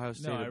I've got Ohio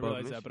State above I realize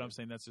Michigan. that, but I'm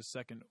saying that's the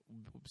second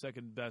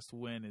best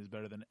win is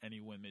better than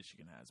any win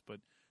Michigan has. But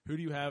who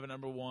do you have at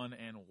number 1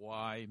 and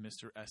why,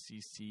 Mr.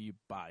 SEC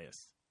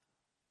bias?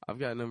 I've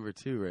got number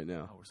 2 right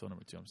now. Oh, we're still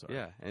number 2. I'm sorry.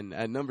 Yeah, and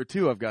at number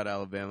 2, I've got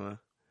Alabama.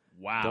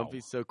 Wow. Don't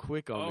be so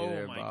quick on me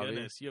there, Bobby. Bobby. Oh, my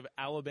goodness. You have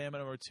Alabama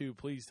at number 2.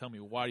 Please tell me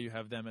why do you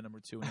have them at number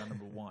 2 and not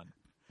number 1?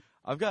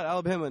 I've got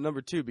Alabama at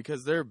number 2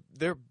 because their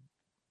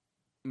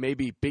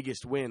maybe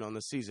biggest win on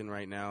the season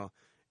right now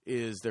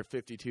is their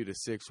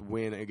 52-6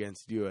 win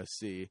against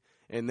USC,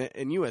 and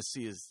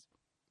USC is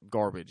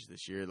garbage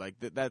this year. Like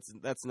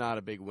that's not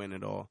a big win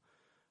at all.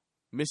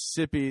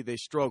 Mississippi, they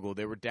struggled.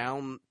 They were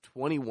down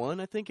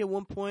 21, I think, at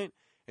one point,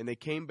 and they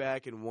came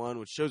back and won,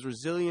 which shows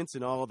resilience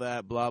and all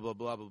that. Blah blah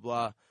blah blah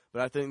blah.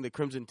 But I think the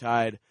Crimson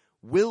Tide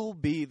will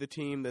be the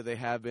team that they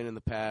have been in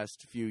the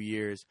past few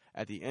years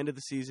at the end of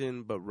the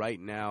season. But right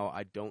now,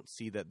 I don't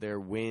see that their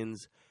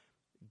wins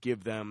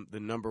give them the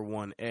number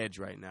 1 edge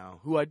right now.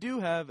 Who I do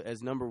have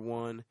as number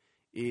 1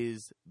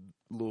 is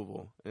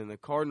Louisville, and the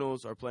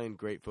Cardinals are playing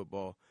great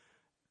football.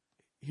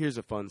 Here's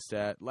a fun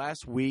stat.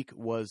 Last week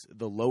was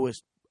the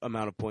lowest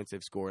amount of points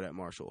they've scored at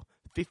Marshall.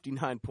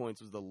 59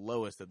 points was the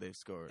lowest that they've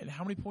scored. And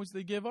how many points did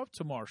they give up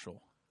to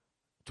Marshall?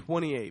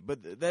 28. But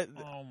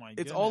oh my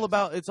it's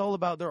goodness. all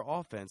about their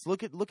offense.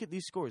 Look at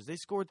these scores. They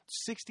scored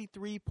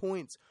 63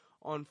 points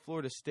on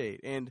Florida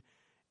State, and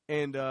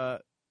they're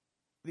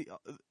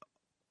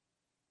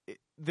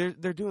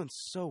doing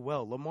so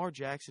well. Lamar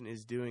Jackson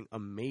is doing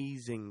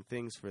amazing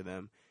things for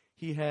them.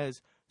 He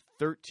has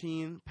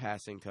 13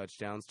 passing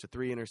touchdowns to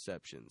 3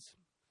 interceptions.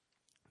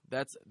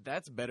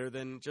 That's better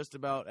than just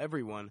about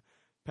everyone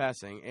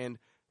passing. And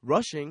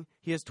rushing,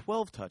 he has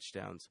 12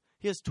 touchdowns.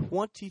 He has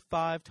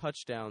 25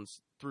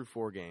 touchdowns through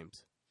 4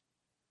 games.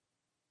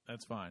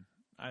 That's fine.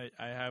 I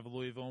have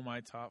Louisville in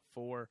my top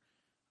 4.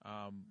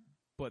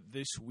 But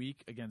this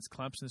week against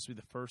Clemson, this will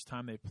be the first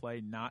time they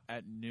play not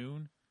at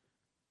noon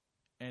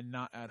and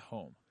not at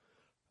home.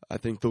 I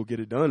think they'll get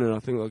it done, and I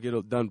think they'll get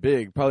it done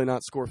big. Probably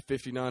not score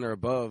 59 or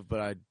above, but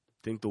I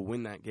think they'll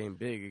win that game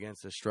big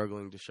against a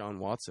struggling Deshaun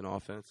Watson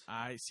offense.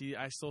 I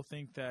still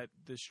think that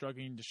the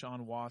struggling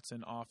Deshaun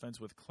Watson offense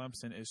with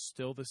Clemson is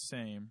still the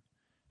same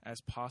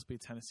as possibly a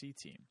Tennessee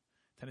team.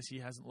 Tennessee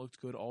hasn't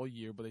looked good all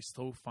year, but they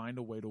still find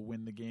a way to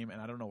win the game,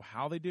 and I don't know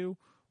how they do,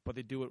 but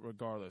they do it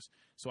regardless.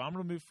 So I'm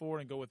going to move forward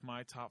and go with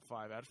my top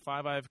 5. At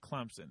 5, I have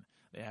Clemson.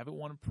 They haven't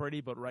won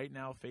pretty, but right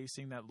now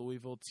facing that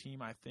Louisville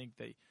team, I think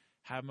they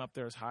have them up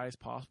there as high as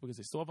possible because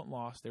they still haven't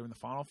lost. They were in the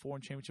Final Four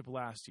and championship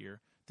last year.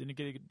 Didn't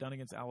get it done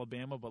against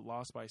Alabama, but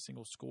lost by a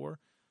single score.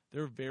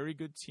 They're a very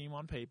good team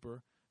on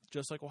paper,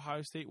 just like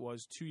Ohio State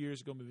was 2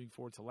 years ago moving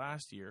forward to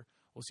last year.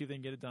 We'll see if they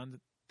can get it done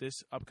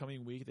this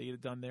upcoming week. If they get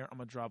it done there, I'm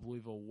going to drop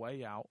Louisville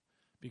way out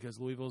because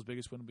Louisville's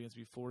biggest win will be against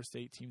the Florida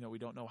State team that we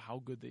don't know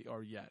how good they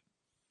are yet.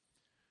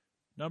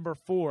 Number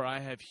 4, I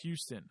have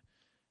Houston.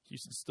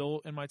 Houston's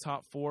still in my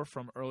top 4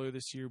 from earlier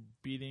this year,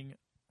 beating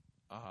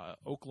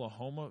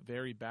Oklahoma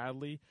very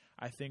badly.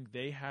 I think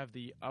they have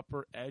the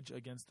upper edge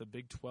against the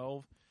Big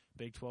 12.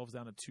 Big 12's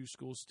down to 2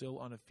 schools, still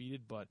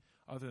undefeated. But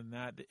other than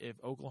that,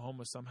 if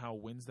Oklahoma somehow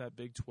wins that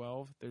Big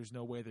 12, there's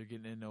no way they're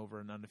getting in over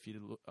an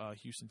undefeated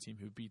Houston team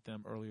who beat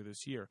them earlier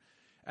this year.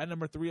 At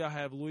number 3, I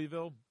have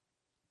Louisville,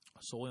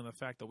 solely on the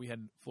fact that we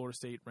had Florida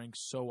State ranked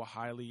so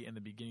highly in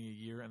the beginning of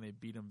the year, and they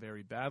beat them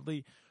very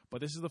badly. But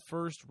this is the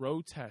first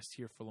road test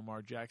here for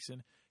Lamar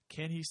Jackson.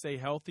 Can he stay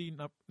healthy?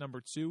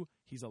 Number 2,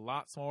 he's a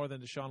lot smaller than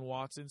Deshaun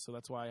Watson, so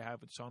that's why I have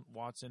Deshaun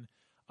Watson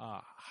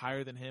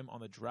higher than him on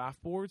the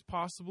draft boards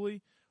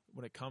possibly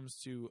when it comes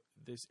to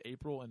this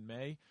April and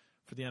May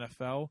for the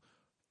NFL.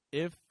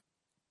 If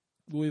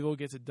Louisville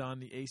gets it done,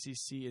 the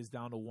ACC is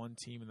down to 1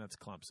 team, and that's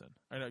Clemson.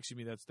 Or no, excuse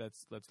me, that's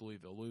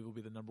Louisville. Louisville will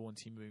be the number 1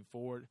 team moving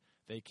forward.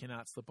 They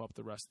cannot slip up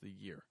the rest of the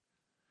year.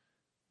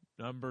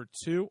 Number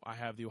 2, I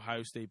have the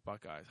Ohio State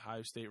Buckeyes.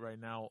 Ohio State right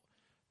now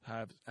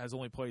has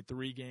only played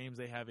 3 games.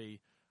 They have a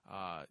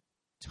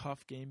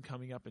tough game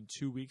coming up in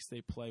 2 weeks.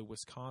 They play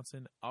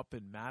Wisconsin up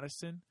in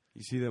Madison.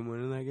 You see them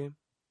winning that game?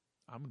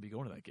 I'm going to be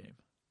going to that game.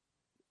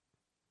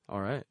 All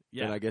right.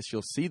 Yeah. Then I guess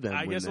you'll see them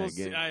win that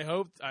game.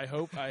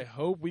 I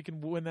hope we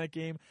can win that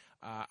game.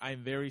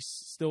 I'm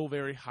still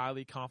very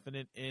highly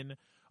confident in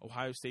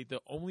Ohio State.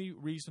 The only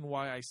reason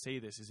why I say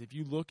this is if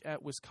you look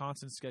at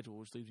Wisconsin's schedule,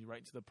 which leads me right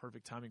into the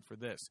perfect timing for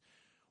this.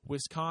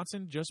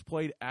 Wisconsin just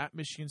played at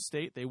Michigan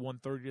State. They won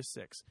 30-6.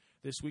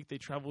 This week they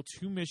travel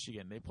to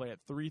Michigan. They play at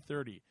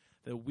 3:30.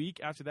 The week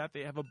after that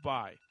they have a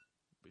bye.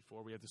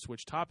 Before we have to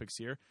switch topics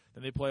here,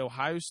 then they play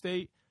Ohio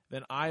State,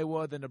 then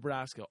Iowa, then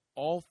Nebraska.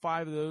 All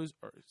 5 of those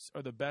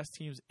are the best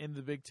teams in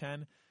the Big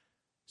Ten.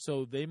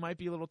 So they might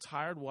be a little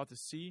tired. We'll have to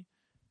see.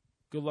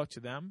 Good luck to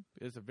them.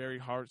 It's a very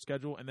hard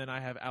schedule. And then I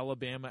have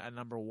Alabama at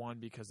number 1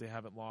 because they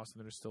haven't lost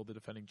and they're still the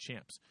defending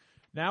champs.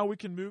 Now we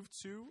can move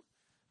to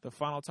the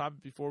final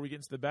topic before we get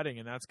into the betting,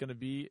 and that's going to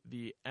be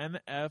the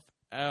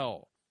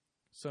NFL.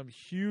 Some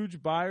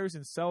huge buyers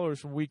and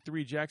sellers from Week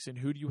 3. Jackson,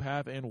 who do you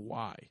have and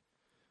why?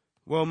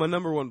 Well, my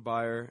number 1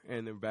 buyer,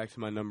 and then back to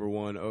my number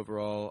 1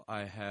 overall,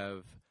 I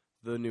have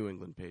the New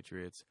England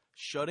Patriots.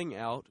 Shutting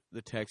out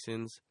the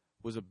Texans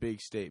was a big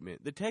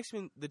statement. The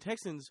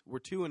Texans were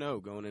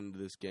 2-0 going into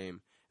this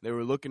game. They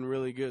were looking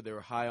really good. They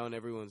were high on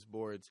everyone's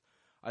boards.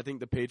 I think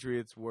the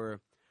Patriots were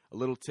a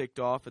little ticked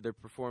off at their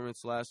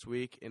performance last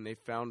week, and they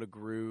found a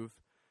groove,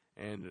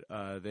 and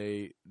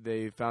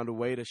they found a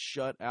way to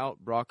shut out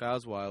Brock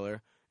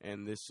Osweiler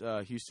and this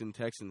Houston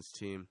Texans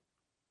team.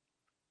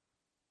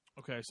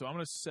 Okay, so I'm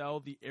going to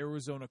sell the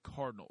Arizona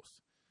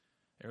Cardinals.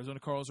 Arizona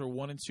Cardinals are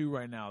 1-2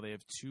 right now. They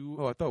have 2.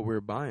 Oh, I thought we were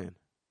buying.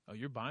 Oh,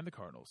 you're buying the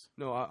Cardinals.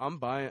 No, I'm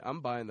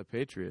buying the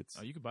Patriots.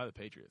 Oh, you can buy the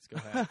Patriots. Go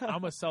ahead. I'm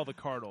going to sell the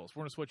Cardinals.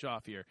 We're going to switch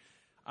off here.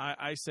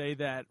 I say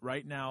that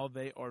right now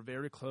they are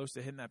very close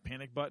to hitting that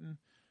panic button.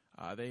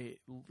 They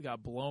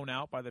got blown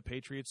out by the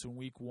Patriots in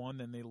Week 1,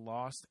 then they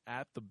lost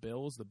at the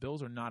Bills. The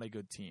Bills are not a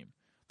good team.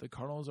 The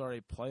Cardinals are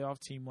a playoff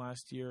team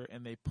last year,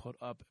 and they put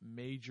up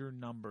major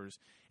numbers.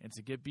 And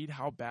to get beat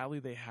how badly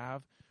they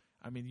have,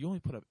 I mean, you only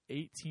put up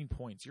 18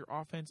 points. Your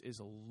offense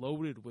is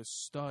loaded with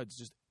studs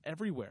just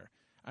everywhere.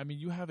 I mean,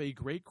 you have a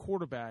great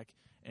quarterback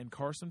in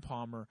Carson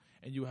Palmer,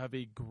 and you have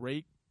a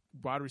great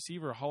wide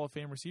receiver, a Hall of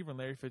Fame receiver in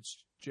Larry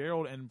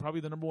Fitzgerald, and probably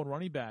the number 1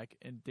 running back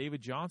in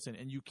David Johnson,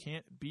 and you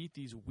can't beat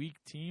these weak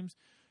teams.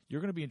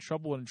 You're going to be in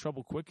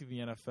trouble quick in the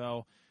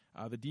NFL.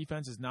 The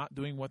defense is not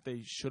doing what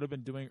they should have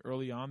been doing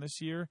early on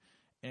this year,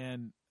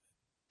 and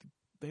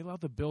they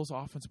allowed the Bills'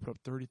 offense to put up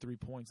 33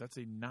 points. That's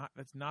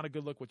not a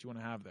good look what you want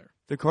to have there.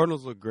 The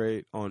Cardinals look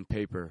great on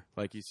paper,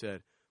 like you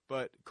said,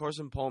 but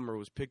Carson Palmer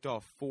was picked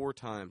off 4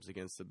 times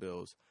against the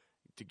Bills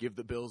to give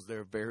the Bills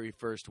their very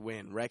first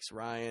win. Rex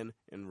Ryan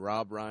and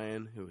Rob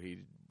Ryan, who he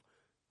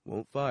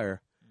won't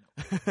fire.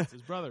 No, it's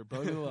his brother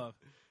love.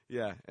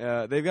 Yeah,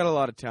 they've got a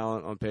lot of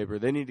talent on paper.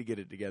 They need to get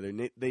it together.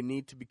 They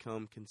need to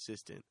become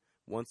consistent.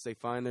 Once they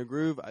find their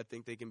groove, I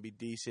think they can be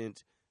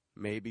decent,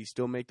 maybe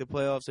still make the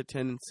playoffs at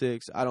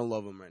 10-6. I don't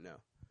love them right now.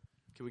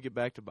 Can we get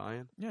back to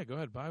buying? Yeah, go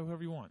ahead. Buy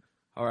whoever you want.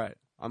 All right,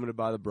 I'm going to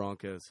buy the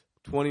Broncos.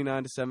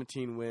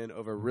 29-17 win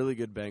over a really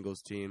good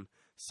Bengals team.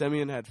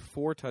 Simeon had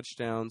 4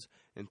 touchdowns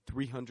and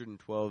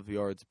 312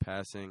 yards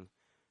passing.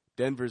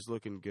 Denver's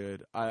looking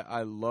good.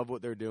 I love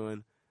what they're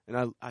doing,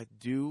 and I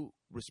do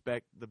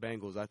respect the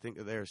Bengals. I think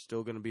that they are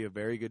still going to be a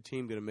very good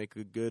team, going to make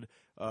a good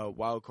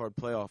wild card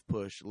playoff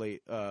push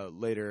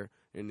later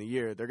in the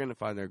year. They're going to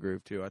find their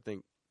groove too. I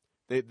think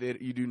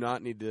you do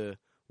not need to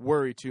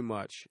worry too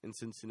much in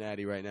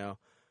Cincinnati right now.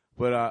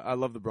 But I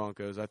love the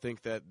Broncos. I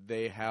think that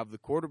they have the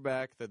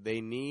quarterback that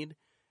they need,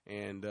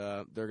 and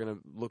they're going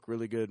to look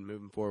really good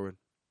moving forward.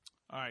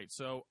 All right,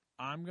 so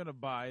I'm going to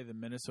buy the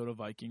Minnesota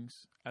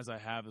Vikings as I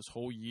have this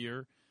whole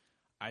year.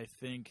 I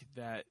think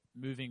that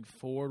moving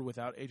forward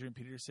without Adrian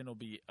Peterson will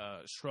be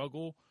a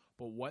struggle,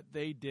 but what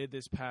they did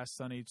this past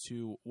Sunday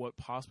to what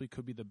possibly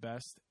could be the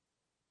best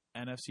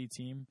NFC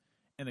team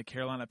in the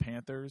Carolina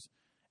Panthers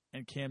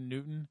and Cam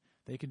Newton,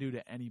 they can do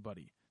to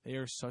anybody. They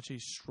are such a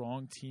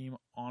strong team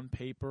on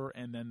paper,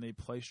 and then they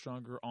play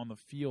stronger on the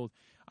field.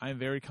 I am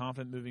very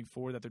confident moving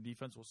forward that their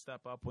defense will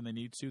step up when they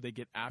need to. They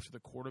get after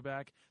the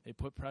quarterback. They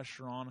put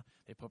pressure on.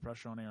 They put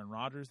pressure on Aaron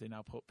Rodgers. They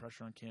now put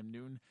pressure on Cam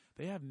Newton.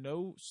 They have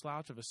no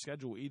slouch of a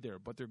schedule either,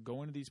 but they're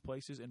going to these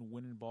places and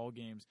winning ball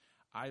games.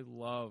 I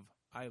love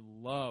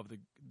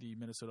the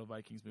Minnesota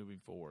Vikings moving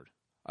forward.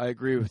 I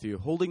agree with you.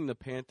 Holding the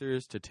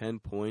Panthers to 10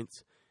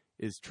 points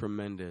is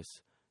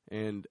tremendous.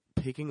 And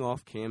picking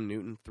off Cam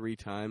Newton 3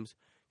 times,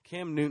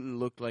 Cam Newton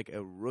looked like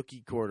a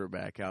rookie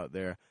quarterback out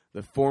there.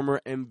 The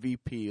former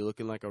MVP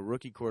looking like a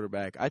rookie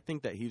quarterback. I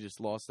think that he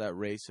just lost that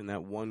race in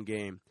that one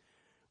game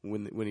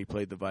when he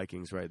played the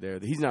Vikings right there.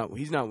 He's not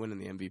winning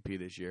the MVP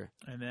this year.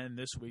 And then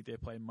this week they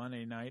play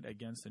Monday night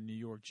against the New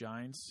York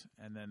Giants,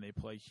 and then they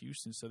play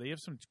Houston. So they have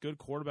some good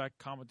quarterback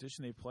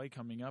competition they play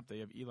coming up. They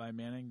have Eli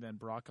Manning, then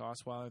Brock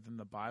Osweiler, then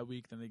the bye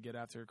week, then they get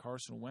after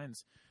Carson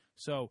Wentz.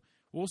 So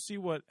we'll see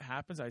what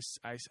happens. I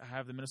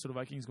have the Minnesota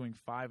Vikings going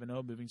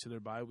 5-0, moving to their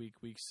bye week,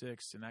 week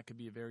 6, and that could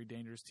be a very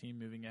dangerous team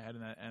moving ahead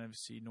in that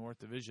NFC North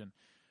division.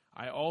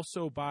 I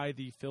also buy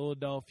the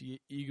Philadelphia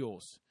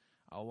Eagles.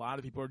 A lot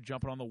of people are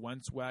jumping on the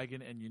Wentz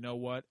wagon, and you know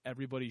what?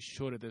 Everybody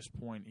should at this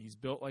point. He's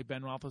built like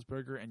Ben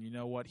Roethlisberger, and you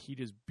know what? He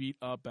just beat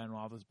up Ben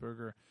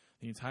Roethlisberger.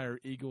 The entire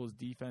Eagles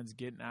defense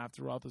getting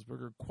after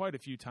Roethlisberger quite a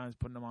few times,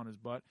 putting him on his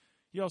butt.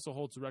 He also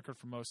holds the record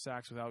for most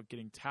sacks without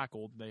getting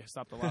tackled. They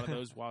stopped a lot of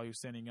those while he was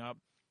standing up.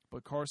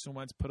 But Carson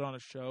Wentz put on a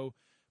show,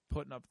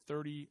 putting up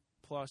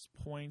 30-plus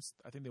points.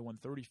 I think they won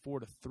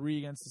 34-3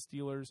 against the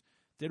Steelers.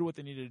 Did what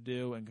they needed to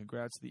do, and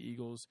congrats to the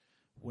Eagles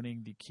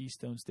winning the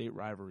Keystone State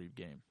rivalry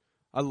game.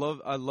 I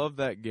love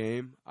that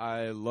game.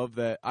 I love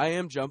that. I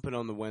am jumping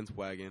on the Wentz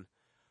wagon.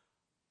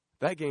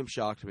 That game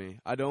shocked me.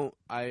 I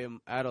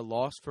am at a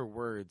loss for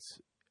words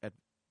at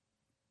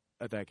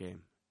that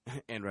game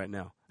and right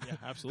now. Yeah,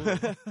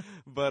 absolutely.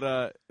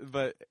 but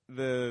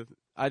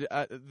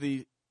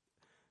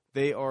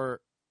they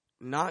are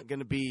not going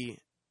to be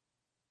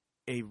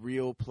a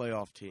real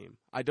playoff team.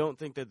 I don't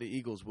think that the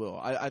Eagles will.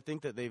 I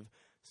think that they've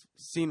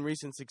seen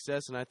recent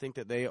success, and I think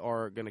that they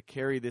are going to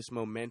carry this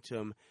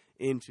momentum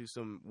into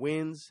some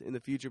wins in the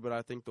future, but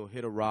I think they'll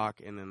hit a rock,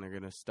 and then they're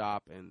going to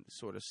stop and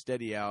sort of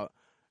steady out.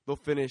 They'll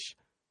finish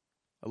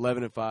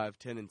 11-5,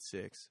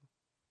 10-6.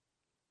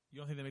 You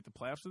don't think they make the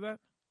playoffs with that?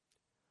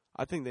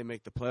 I think they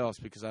make the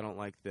playoffs because I don't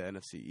like the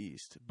NFC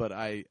East, but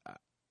I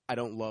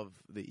don't love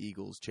the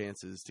Eagles'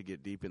 chances to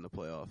get deep in the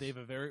playoffs. They have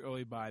a very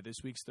early bye.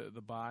 This week's the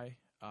bye.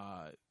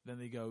 Then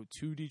they go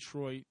to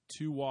Detroit,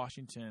 to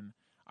Washington.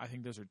 I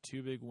think those are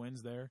two big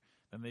wins there.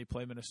 Then they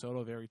play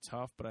Minnesota very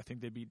tough, but I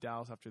think they beat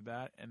Dallas after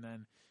that. And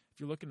then if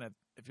you're looking at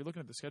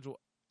the schedule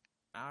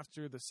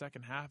after the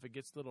second half, it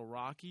gets a little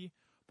rocky.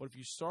 But if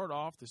you start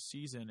off the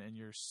season and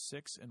you're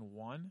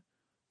 6-1,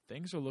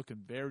 things are looking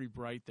very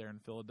bright there in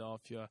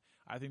Philadelphia.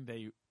 I think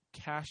they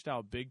cashed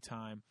out big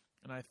time,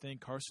 and I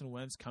think Carson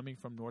Wentz coming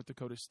from North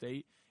Dakota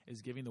State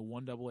is giving the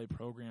 1AA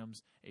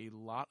programs a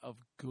lot of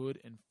good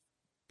and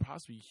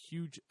possibly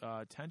huge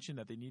attention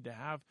that they need to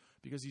have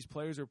because these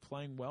players are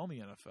playing well in the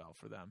NFL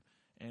for them.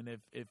 And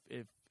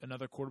if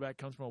another quarterback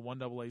comes from a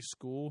 1AA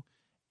school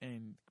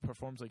and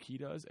performs like he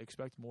does,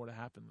 expect more to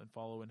happen than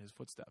follow in his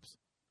footsteps.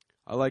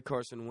 I like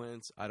Carson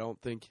Wentz. I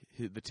don't think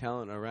the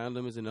talent around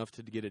him is enough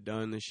to get it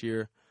done this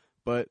year.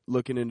 But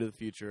looking into the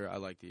future, I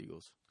like the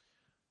Eagles.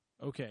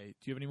 Okay.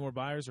 Do you have any more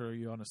buyers, or are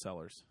you on to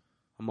sellers?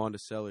 I'm on to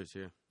sellers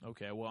here.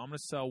 Okay. Well, I'm going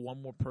to sell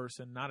one more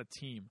person, not a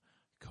team.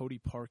 Cody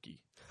Parkey.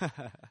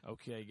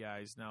 Okay,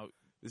 guys. Now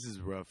this is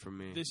rough for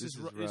me. This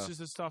is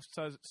a tough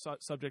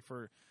subject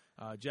for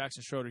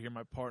Jackson Schroeder here,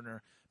 my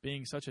partner,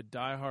 being such a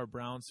diehard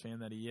Browns fan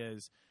that he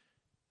is.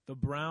 The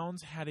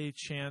Browns had a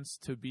chance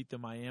to beat the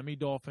Miami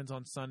Dolphins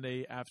on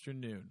Sunday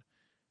afternoon.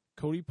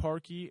 Cody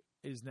Parkey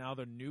is now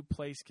their new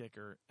place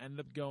kicker.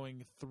 Ended up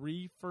going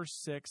 3 for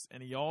 6,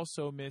 and he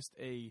also missed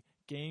a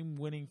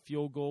game-winning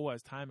field goal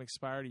as time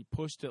expired. He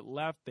pushed it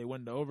left. They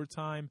went into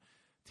overtime.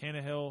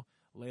 Tannehill,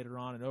 later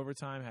on in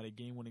overtime, had a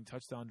game-winning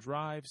touchdown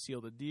drive,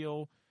 sealed the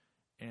deal,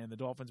 and the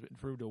Dolphins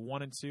improved to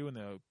 1-2, and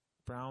the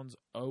Browns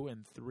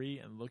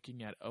 0-3, and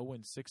looking at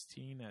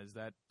 0-16 as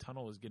that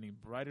tunnel is getting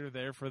brighter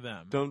there for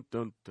them. Dun,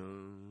 dun,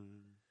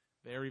 dun.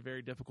 Very,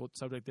 very difficult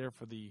subject there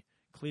for the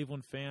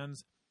Cleveland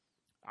fans.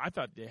 I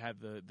thought they had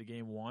the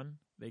game won.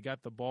 They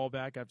got the ball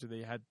back after they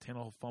had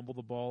Tannehill fumble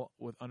the ball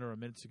with under a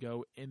minute to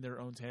go in their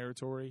own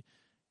territory.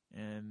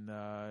 And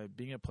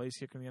being a place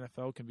kicker in the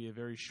NFL can be a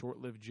very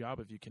short-lived job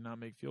if you cannot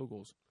make field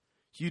goals.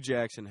 Hugh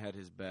Jackson had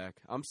his back.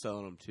 I'm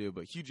selling him too,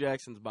 but Hugh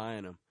Jackson's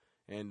buying him.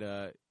 And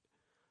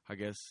I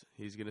guess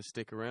he's going to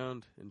stick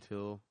around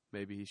until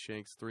maybe he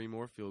shanks 3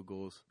 more field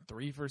goals.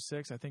 3 for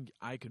 6. I think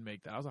I could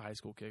make that. I was a high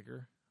school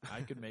kicker.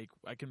 I could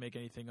make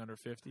anything under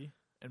 50.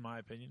 In my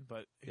opinion,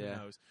 but who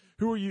knows?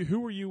 Who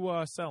are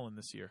you selling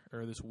this year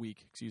or this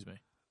week? Excuse me.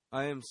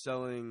 I am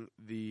selling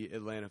the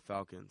Atlanta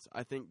Falcons.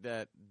 I think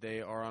that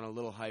they are on a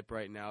little hype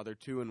right now. They're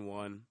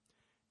 2-1.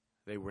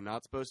 They were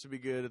not supposed to be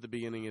good at the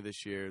beginning of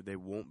this year. They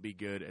won't be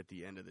good at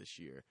the end of this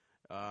year.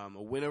 A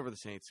win over the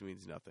Saints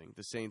means nothing.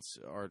 The Saints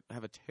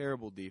have a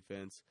terrible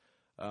defense.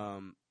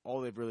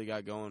 All they've really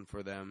got going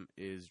for them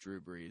is Drew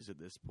Brees at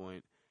this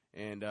point.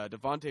 And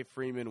Devontae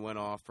Freeman went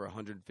off for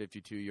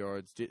 152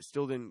 yards.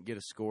 Still didn't get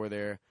a score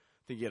there.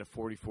 I think he had a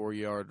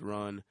 44-yard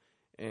run.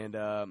 And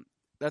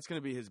that's going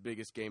to be his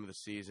biggest game of the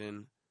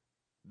season.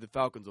 The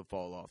Falcons will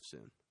fall off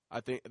soon.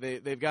 I think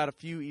they've got a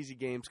few easy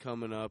games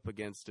coming up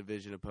against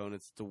division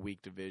opponents. It's a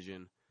weak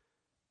division.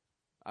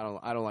 I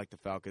don't like the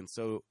Falcons,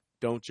 so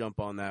don't jump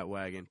on that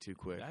wagon too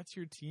quick. That's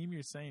your team?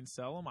 You're saying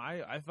sell them?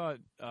 I thought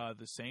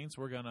the Saints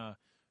were going to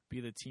be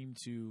the team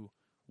to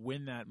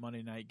win that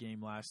Monday night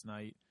game last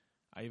night.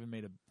 I even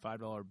made a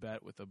 $5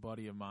 bet with a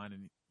buddy of mine,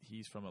 and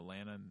he's from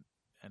Atlanta and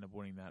ended up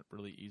winning that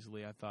really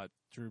easily. I thought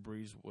Drew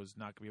Brees was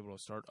not going to be able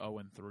to start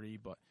 0-3,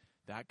 but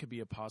that could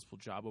be a possible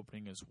job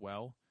opening as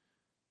well.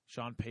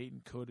 Sean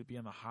Payton could be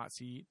on the hot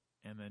seat,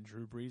 and then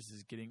Drew Brees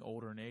is getting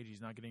older in age.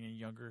 He's not getting any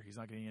younger. He's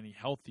not getting any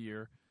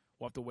healthier.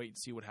 we'll have to wait and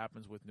see what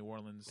happens with New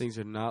Orleans. Things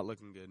are not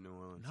looking good in New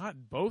Orleans. Not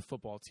both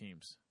football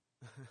teams.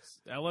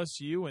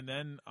 LSU and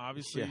then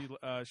obviously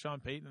Sean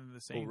Payton and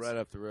the Saints. Well, right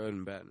up the road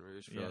in Baton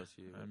Rouge for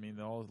LSU. I mean,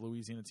 all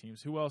Louisiana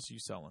teams. Who else are you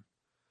selling?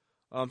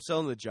 I'm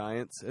selling the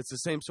Giants. It's the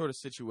same sort of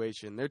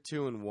situation. They're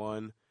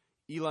 2-1.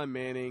 Eli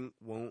Manning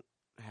won't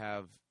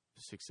have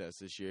success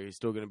this year. He's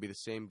still going to be the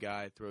same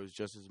guy. Throws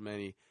just as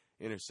many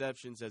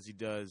interceptions as he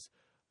does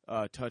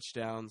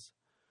touchdowns.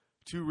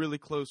 2 really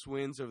close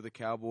wins over the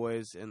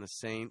Cowboys and the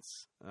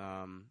Saints.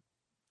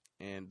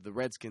 And the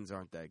Redskins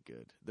aren't that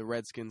good. The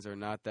Redskins are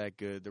not that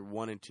good. They're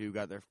 1-2.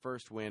 Got their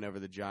first win over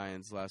the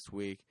Giants last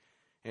week.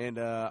 And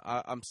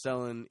I'm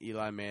selling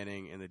Eli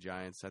Manning and the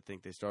Giants. I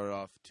think they started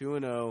off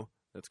 2-0.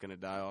 That's going to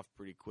die off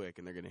pretty quick,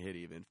 and they're going to hit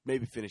even.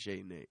 Maybe finish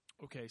 8-8.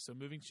 Okay, so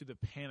moving to the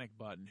panic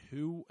button.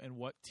 Who and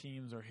what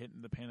teams are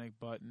hitting the panic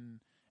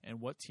button,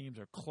 and what teams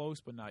are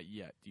close but not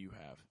yet do you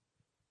have?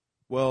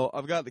 Well,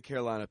 I've got the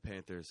Carolina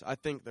Panthers. I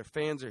think their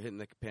fans are hitting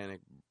the panic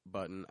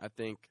button. I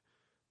think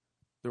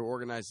their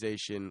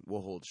organization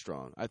will hold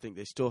strong. I think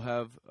they still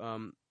have. I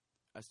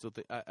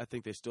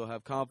think they still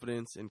have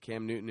confidence in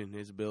Cam Newton and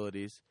his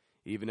abilities,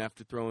 even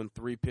after throwing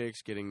 3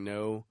 picks, getting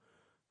no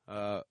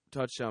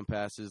touchdown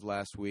passes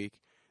last week.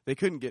 They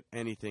couldn't get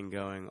anything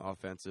going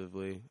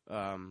offensively.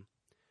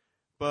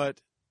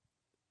 But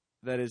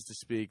that is to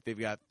speak. They've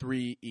got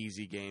 3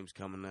 easy games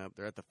coming up.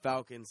 They're at the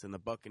Falcons and the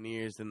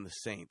Buccaneers and the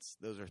Saints.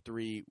 Those are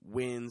 3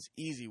 wins,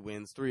 easy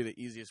wins, 3 of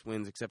the easiest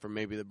wins except for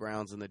maybe the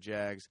Browns and the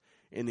Jags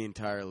in the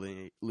entire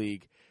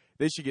league.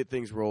 They should get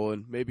things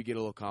rolling, maybe get a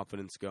little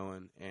confidence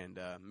going, and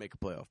make a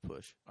playoff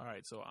push. All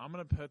right, so I'm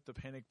going to put the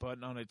panic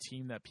button on a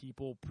team that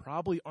people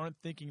probably aren't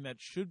thinking that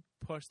should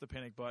push the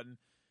panic button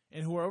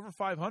and who are over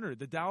 500.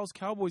 The Dallas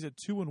Cowboys at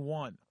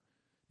 2-1.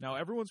 Now,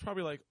 everyone's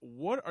probably like,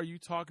 what are you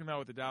talking about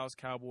with the Dallas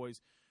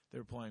Cowboys?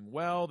 They're playing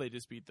well. They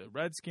just beat the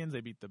Redskins.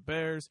 They beat the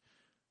Bears.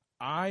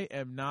 I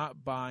am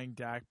not buying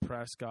Dak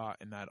Prescott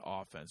in that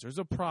offense. There's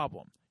a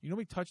problem. You know how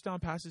many touchdown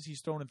passes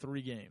he's thrown in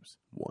 3 games?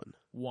 1.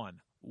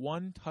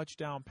 One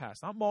touchdown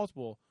pass, not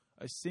multiple,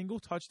 a single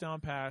touchdown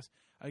pass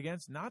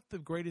against not the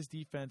greatest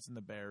defense in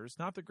the Bears,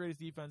 not the greatest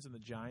defense in the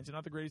Giants, and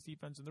not the greatest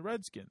defense in the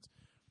Redskins.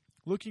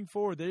 Looking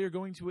forward, they are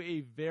going to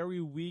a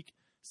very weak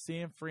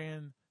San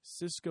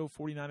Francisco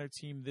 49er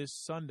team this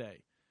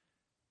Sunday.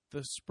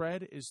 The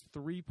spread is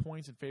 3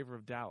 points in favor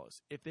of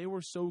Dallas. If they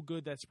were so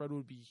good, that spread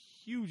would be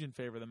huge in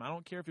favor of them. I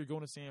don't care if you're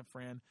going to San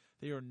Fran.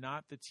 They are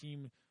not the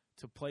team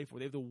to play for.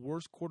 They have the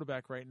worst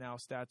quarterback right now,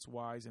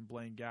 stats-wise, in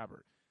Blaine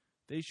Gabbert.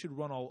 They should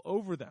run all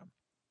over them.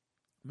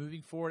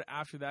 Moving forward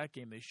after that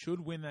game, they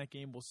should win that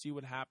game. We'll see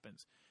what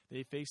happens.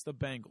 They face the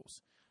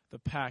Bengals, the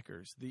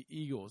Packers, the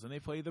Eagles, and they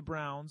play the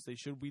Browns. They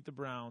should beat the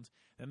Browns.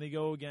 Then they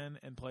go again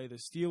and play the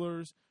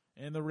Steelers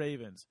and the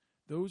Ravens.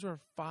 Those are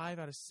 5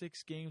 out of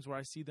 6 games where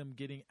I see them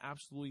getting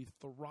absolutely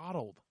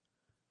throttled.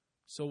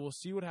 So we'll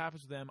see what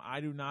happens with them. I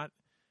do not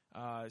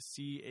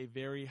see a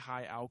very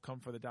high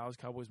outcome for the Dallas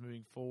Cowboys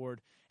moving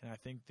forward, and I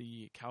think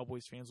the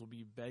Cowboys fans will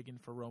be begging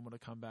for Romo to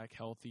come back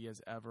healthy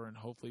as ever and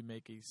hopefully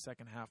make a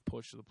second-half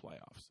push to the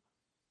playoffs.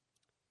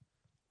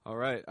 All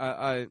right.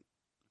 I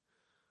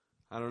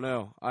don't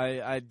know.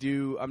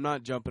 I'm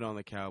not jumping on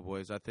the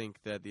Cowboys. I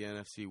think that the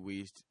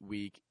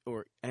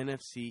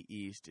NFC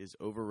East is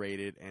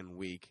overrated and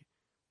weak.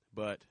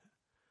 But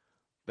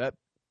that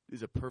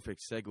is a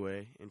perfect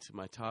segue into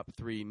my top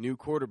 3 new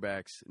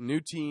quarterbacks, new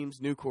teams,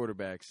 new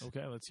quarterbacks.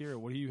 Okay, let's hear it.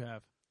 What do you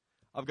have?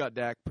 I've got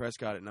Dak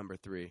Prescott at number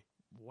 3.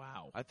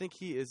 Wow. I think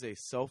he is a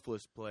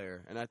selfless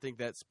player, and I think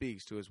that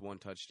speaks to his 1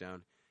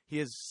 touchdown. He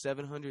has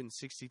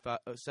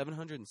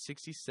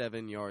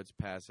 767 yards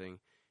passing.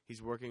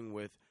 He's working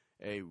with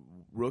a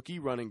rookie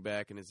running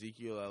back in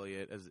Ezekiel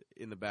Elliott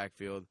in the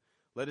backfield.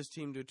 Led his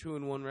team to a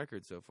 2-1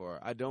 record so far.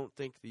 I don't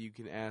think that you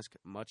can ask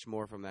much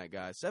more from that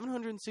guy.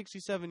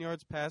 767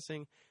 yards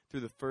passing through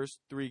the first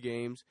 3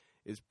 games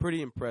is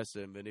pretty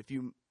impressive. And if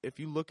you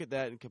look at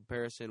that in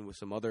comparison with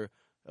some other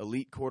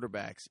elite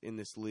quarterbacks in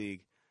this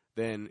league,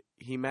 then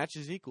he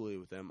matches equally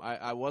with them.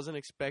 I wasn't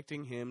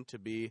expecting him to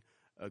be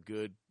a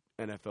good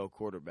NFL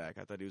quarterback.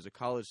 I thought he was a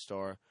college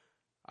star.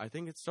 I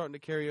think it's starting to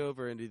carry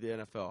over into the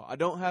NFL. I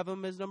don't have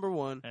him as number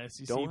 1.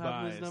 SEC don't bias.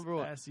 have him as number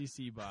 1.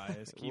 SEC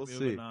bias. Keep We'll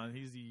moving see. on.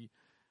 He's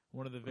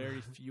one of the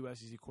very few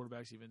SEC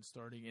quarterbacks even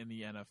starting in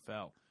the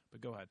NFL.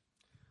 But go ahead.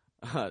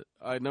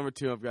 Number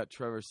 2, I've got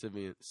Trevor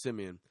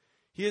Siemian.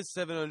 He has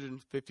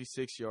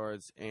 756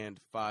 yards and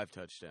 5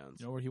 touchdowns.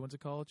 You know where he went to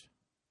college?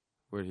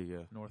 Where'd he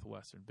go?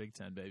 Northwestern. Big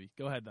Ten, baby.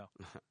 Go ahead, though.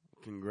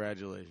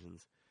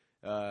 Congratulations.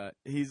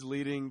 He's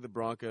leading the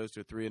Broncos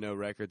to a 3-0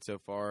 record so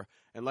far.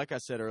 And like I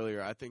said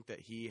earlier, I think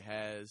that he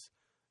has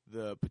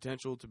the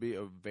potential to be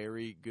a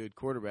very good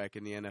quarterback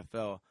in the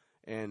NFL.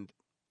 And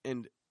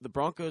the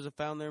Broncos have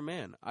found their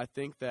man. I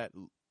think that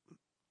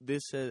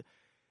this,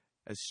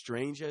 as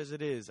strange as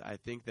it is, I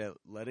think that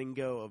letting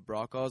go of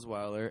Brock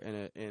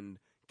Osweiler and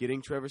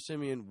getting Trevor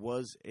Siemian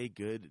was a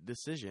good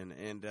decision.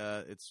 And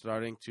it's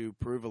starting to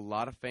prove a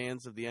lot of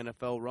fans of the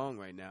NFL wrong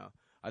right now.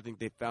 I think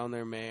they found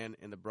their man,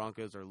 and the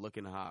Broncos are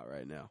looking hot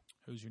right now.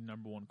 Who's your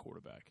number 1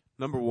 quarterback?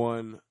 Number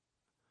 1,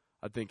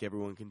 I think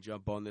everyone can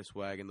jump on this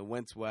wagon, the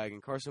Wentz wagon.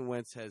 Carson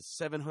Wentz has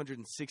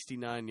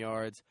 769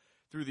 yards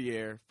through the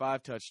air,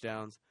 5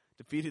 touchdowns,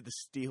 defeated the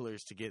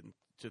Steelers to get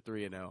to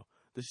 3-0.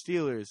 The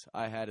Steelers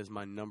I had as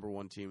my number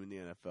 1 team in the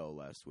NFL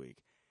last week,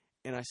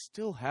 and I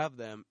still have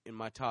them in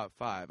my top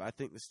 5. I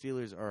think the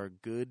Steelers are a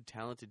good,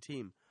 talented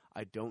team.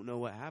 I don't know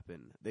what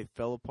happened. They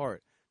fell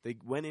apart. They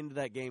went into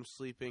that game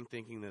sleeping,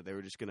 thinking that they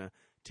were just going to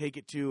take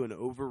it to an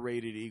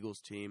overrated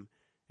Eagles team,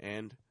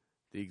 and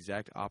the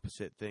exact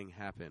opposite thing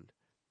happened.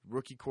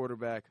 Rookie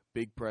quarterback,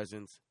 big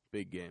presence,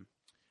 big game.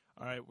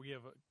 All right, we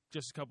have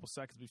just a couple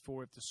seconds before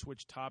we have to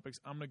switch topics.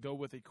 I'm going to go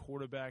with a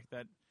quarterback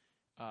that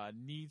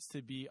needs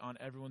to be on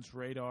everyone's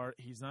radar.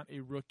 He's not a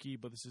rookie,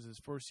 but this is his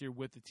first year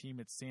with the team.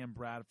 It's Sam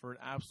Bradford,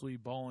 absolutely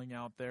balling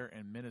out there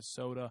in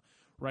Minnesota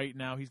right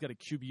now. He's got a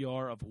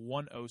QBR of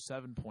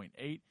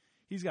 107.8.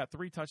 He's got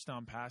 3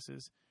 touchdown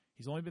passes.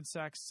 He's only been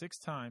sacked 6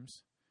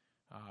 times.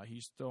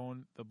 He's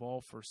thrown the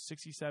ball for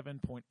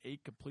 67.8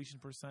 completion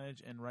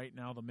percentage, and right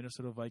now the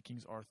Minnesota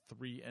Vikings are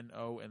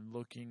 3-0 and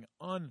looking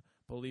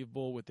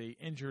unbelievable with a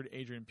injured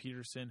Adrian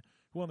Peterson,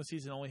 who on the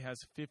season only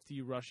has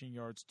 50 rushing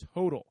yards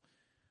total.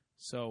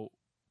 So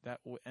that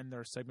will end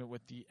our segment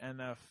with the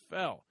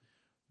NFL.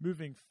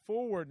 Moving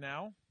forward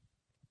now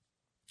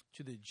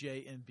to the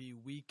J&B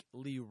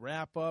Weekly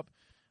Wrap-Up.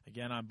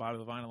 Again, I'm Bobby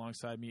Levine.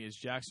 Alongside me is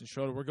Jackson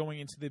Schroeder. We're going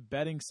into the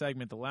betting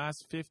segment. The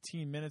last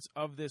 15 minutes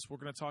of this, we're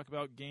going to talk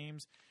about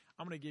games.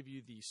 I'm going to give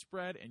you the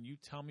spread, and you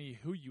tell me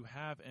who you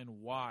have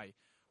and why.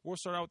 We'll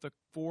start out with the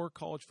 4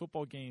 college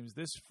football games.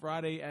 This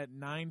Friday at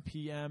 9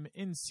 p.m.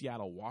 in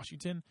Seattle,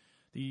 Washington,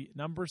 the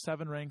number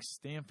 7 ranked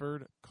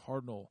Stanford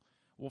Cardinal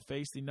will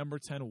face the number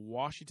 10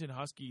 Washington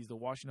Huskies. The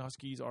Washington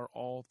Huskies are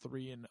all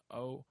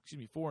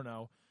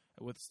 4-0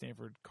 with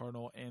Stanford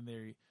Cardinal, and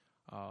they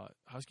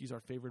Huskies are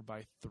favored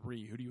by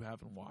 3. Who do you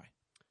have and why?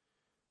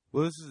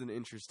 Well, this is an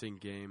interesting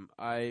game.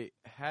 I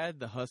had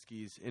the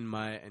Huskies in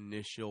my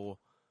initial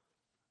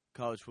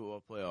college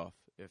football playoff.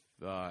 If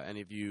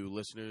any of you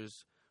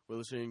listeners were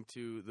listening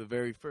to the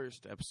very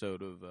first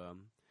episode of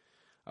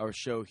our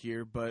show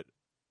here, but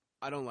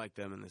I don't like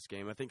them in this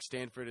game. I think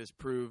Stanford has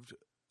proved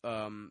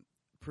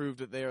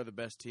that they are the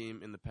best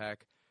team in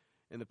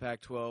the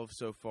Pac-12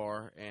 so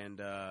far,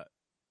 and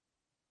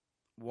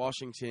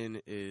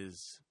Washington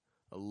is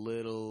a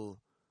little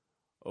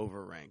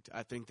overranked.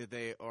 I think that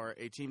they are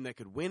a team that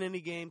could win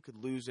any game, could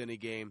lose any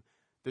game.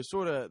 They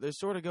sort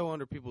of go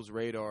under people's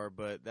radar,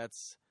 but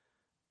that's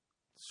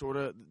sort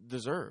of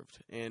deserved.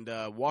 And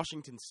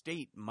Washington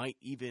State might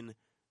even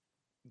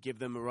give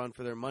them a run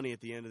for their money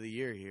at the end of the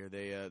year here.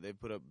 They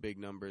put up big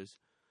numbers.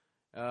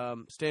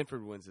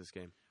 Stanford wins this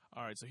game.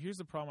 All right, so here's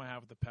the problem I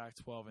have with the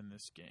Pac-12 in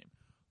this game.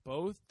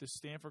 Both the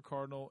Stanford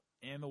Cardinal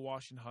and the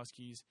Washington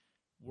Huskies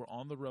were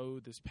on the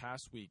road this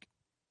past week.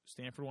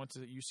 Stanford went to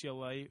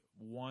UCLA,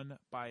 won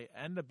by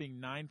ended up being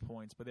 9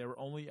 points, but they were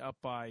only up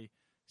by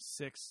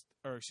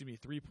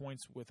 3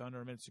 points with under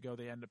a minute to go.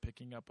 They ended up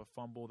picking up a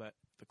fumble that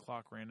the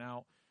clock ran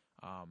out.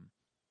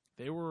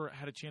 They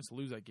had a chance to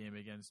lose that game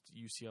against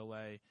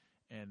UCLA,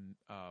 and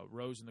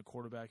Rosen, the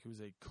quarterback, who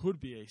could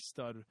be a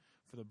stud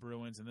for the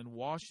Bruins. And then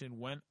Washington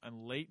went on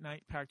a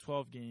late-night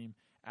Pac-12 game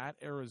at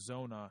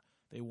Arizona.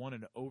 They won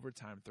in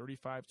overtime,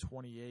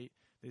 35-28.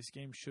 This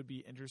game should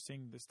be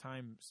interesting. This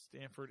time,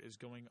 Stanford is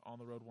going on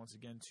the road once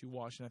again to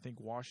Washington. I think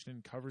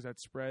Washington covers that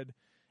spread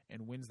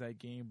and wins that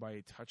game by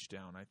a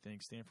touchdown. I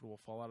think Stanford will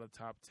fall out of the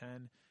top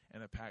 10,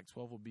 and the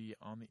Pac-12 will be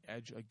on the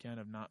edge again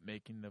of not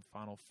making the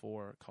Final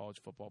Four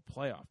college football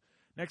playoff.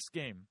 Next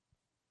game,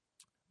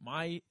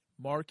 my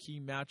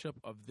marquee matchup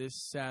of this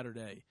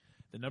Saturday,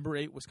 the number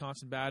 8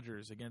 Wisconsin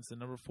Badgers against the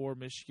number 4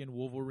 Michigan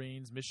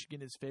Wolverines.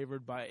 Michigan is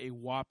favored by a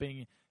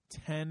whopping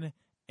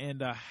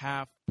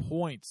 10.5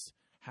 points.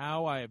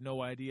 How? I have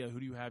no idea. Who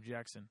do you have,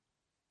 Jackson?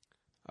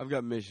 I've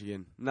got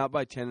Michigan. Not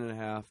by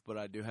 10.5, but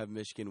I do have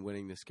Michigan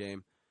winning this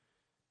game.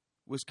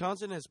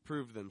 Wisconsin has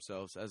proved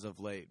themselves as of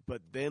late,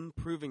 but them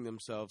proving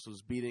themselves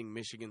was beating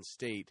Michigan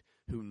State,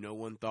 who no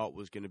one thought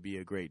was going to be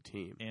a great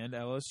team. And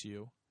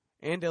LSU.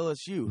 And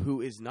LSU, who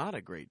is not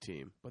a great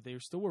team. But they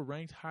still were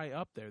ranked high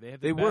up there.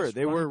 They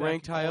were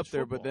ranked high up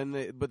there, but then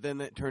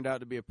it turned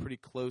out to be a pretty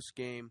close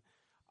game.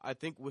 I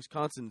think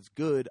Wisconsin's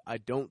good. I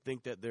don't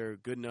think that they're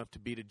good enough to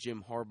beat a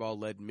Jim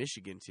Harbaugh-led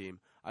Michigan team.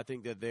 I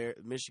think that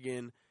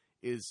Michigan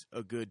is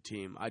a good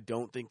team. I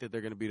don't think that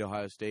they're going to beat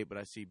Ohio State, but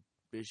I see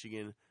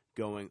Michigan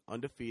going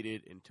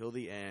undefeated until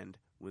the end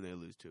when they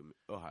lose to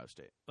Ohio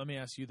State. Let me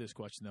ask you this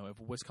question, though. If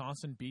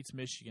Wisconsin beats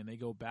Michigan, they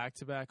go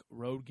back-to-back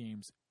road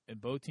games, and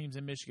both teams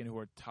in Michigan who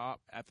are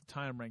at the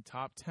time ranked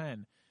top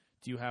 10,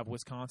 do you have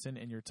Wisconsin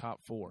in your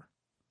top 4?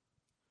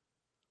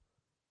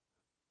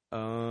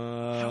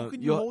 How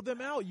can you hold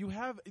them out? You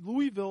have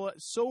Louisville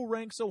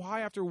ranked so high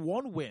after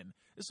one win.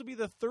 This will be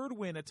the 3rd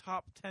win, a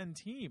top 10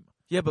 team.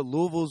 Yeah, but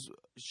Louisville's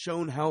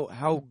shown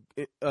how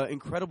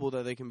incredible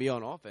that they can be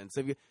on offense.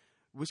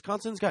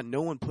 Wisconsin's got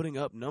no one putting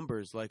up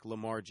numbers like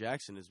Lamar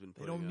Jackson has been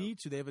They putting up. don't need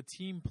to. They have a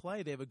team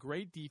play. They have a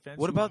great defense.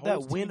 What who about that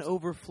holds win teams.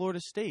 over Florida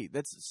State?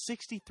 That's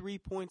 63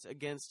 points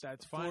against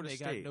That's fine. Florida They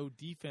State. got no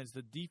defense.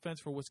 The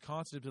defense for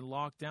Wisconsin has been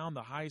locked down.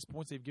 The highest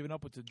points they've given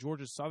up was to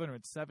Georgia Southern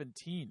at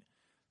 17.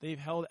 They've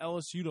held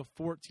LSU to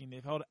 14.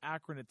 They've held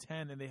Akron to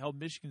 10, and they held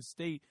Michigan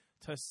State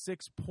to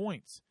 6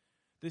 points.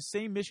 The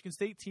same Michigan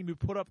State team who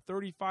put up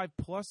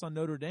 35-plus on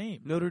Notre Dame.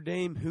 Notre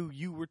Dame, who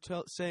you were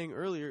saying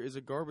earlier, is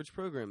a garbage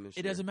program this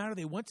year. It doesn't matter.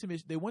 They went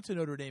to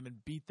Notre Dame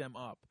and beat them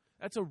up.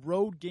 That's a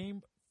road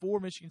game for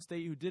Michigan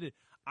State who did it.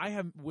 I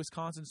have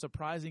Wisconsin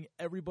surprising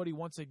everybody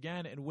once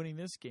again and winning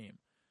this game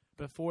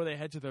before they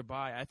head to their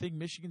bye. I think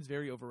Michigan's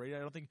very overrated. I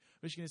don't think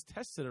Michigan is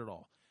tested at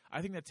all.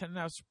 I think that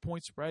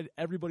 10.5-point spread,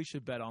 everybody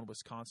should bet on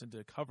Wisconsin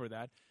to cover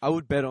that. I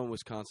would bet on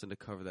Wisconsin to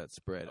cover that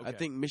spread. Okay. I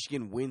think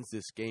Michigan wins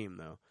this game,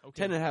 though.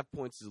 Okay. 10.5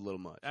 points is a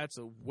little much. That's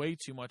way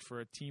too much for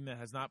a team that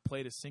has not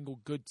played a single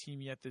good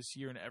team yet this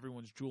year, and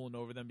everyone's drooling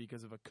over them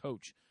because of a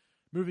coach.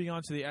 Moving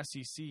on to the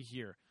SEC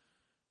here.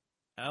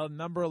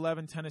 Number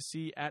 11,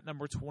 Tennessee, at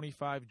number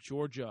 25,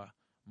 Georgia.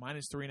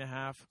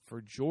 -3.5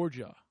 for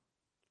Georgia.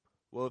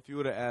 Well, if you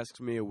would have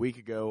asked me a week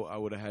ago, I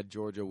would have had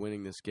Georgia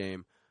winning this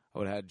game. I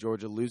would have had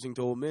Georgia losing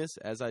to Ole Miss,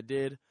 as I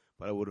did,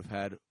 but I would have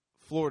had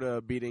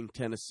Florida beating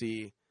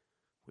Tennessee,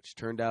 which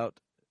turned out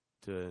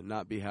to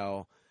not be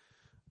how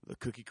the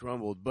cookie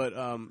crumbled. But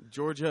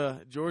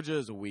Georgia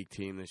is a weak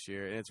team this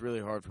year, and it's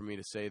really hard for me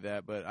to say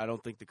that, but I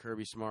don't think the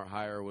Kirby Smart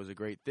hire was a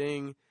great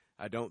thing.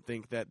 I don't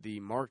think that the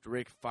Mark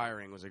Richt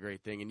firing was a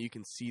great thing, and you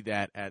can see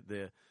that at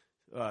the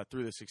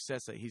through the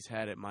success that he's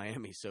had at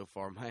Miami so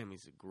far.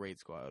 Miami's a great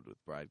squad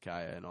with Brad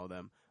Kaya and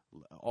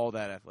all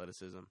that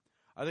athleticism.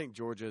 I think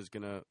Georgia is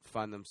going to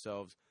find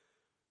themselves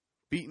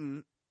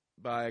beaten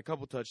by a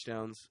couple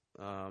touchdowns,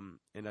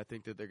 and I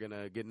think that they're going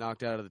to get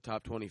knocked out of the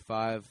top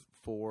 25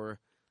 for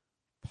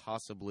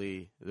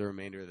possibly the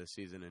remainder of the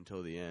season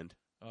until the end.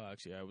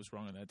 Actually, I was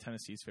wrong on that.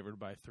 Tennessee's favored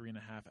by 3.5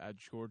 at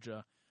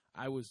Georgia.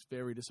 I was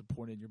very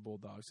disappointed in your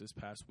Bulldogs this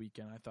past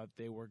weekend. I thought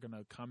they were going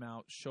to come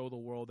out, show the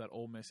world that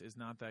Ole Miss is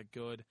not that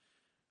good.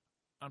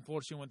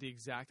 Unfortunately, went the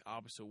exact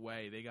opposite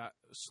way. They got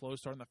a slow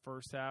start in the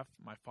first half.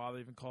 My father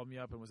even called me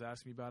up and was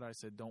asking me about it. I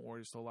said, don't worry,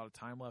 there's still a lot of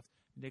time left.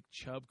 Nick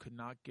Chubb could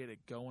not get it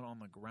going on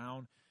the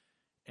ground,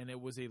 and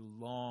it was a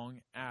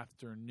long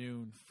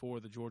afternoon for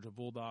the Georgia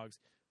Bulldogs.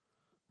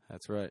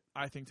 That's right.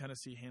 I think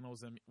Tennessee handles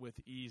them with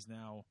ease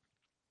now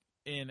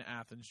in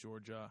Athens,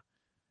 Georgia,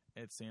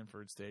 at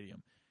Sanford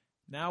Stadium.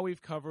 Now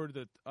we've covered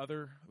the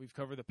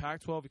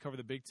Pac-12, we've covered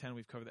the Big Ten,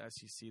 we've covered the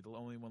SEC. The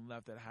only one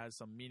left that has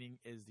some meaning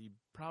is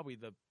probably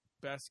the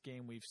best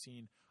game we've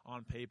seen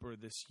on paper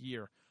this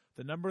year.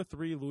 The number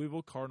 3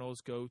 Louisville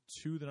Cardinals go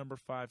to the number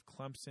 5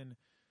 Clemson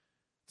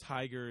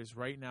Tigers.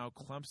 Right now,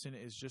 Clemson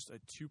is just a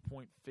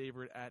 2-point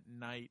favorite at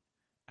night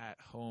at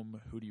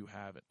home. Who do you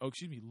have it? Oh,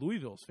 excuse me,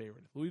 Louisville's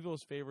favorite.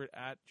 Louisville's favorite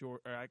at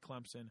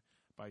Clemson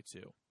by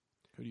 2.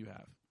 Who do you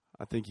have?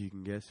 I think you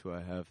can guess who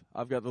I have.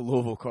 I've got the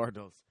Louisville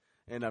Cardinals,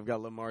 and I've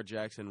got Lamar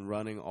Jackson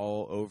running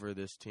all over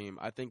this team.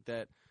 I think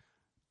that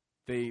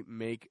they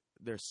make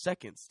their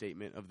second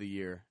statement of the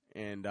year,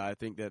 and I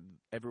think that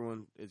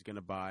everyone is going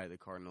to buy the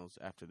Cardinals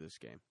after this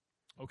game.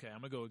 Okay,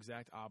 I'm going to go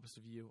exact opposite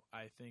of you.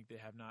 I think they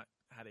have not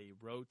had a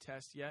road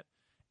test yet,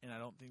 and I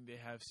don't think they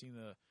have seen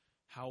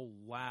how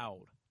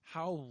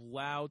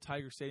loud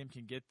Tiger Stadium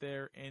can get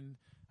there in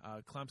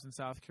Clemson,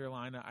 South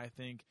Carolina. I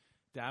think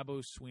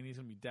Dabo Swinney's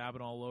going to be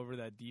dabbing all over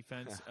that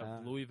defense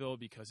of Louisville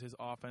because his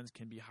offense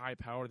can be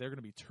high-powered. They're going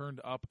to be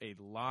turned up a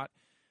lot.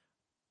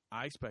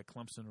 I expect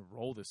Clemson to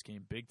roll this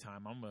game big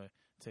time. I'm going to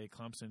take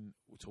Clemson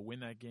to win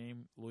that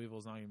game.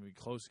 Louisville's not even going to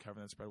be close to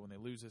covering that spread when they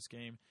lose this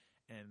game.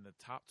 And the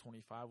top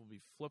 25 will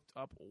be flipped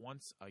up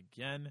once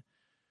again.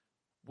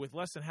 With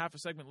less than half a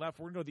segment left,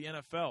 we're going to go to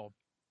the NFL.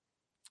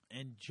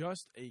 In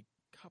just a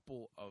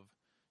couple of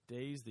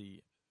days,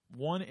 the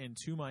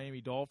 1-2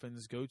 Miami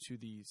Dolphins go to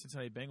the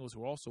Cincinnati Bengals,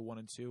 who are also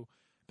 1-2.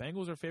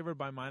 Bengals are favored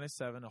by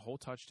 -7, a whole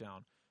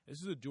touchdown.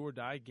 This is a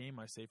do-or-die game,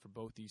 I say, for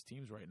both these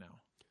teams right now.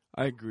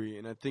 I agree,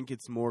 and I think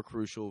it's more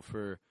crucial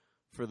for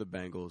the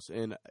Bengals.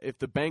 And if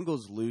the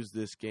Bengals lose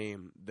this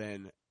game,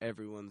 then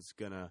everyone's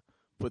going to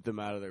put them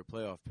out of their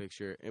playoff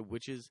picture,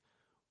 which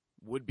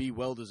would be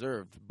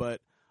well-deserved. But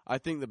I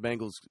think the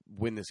Bengals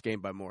win this game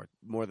by more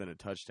than a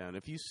touchdown.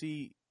 If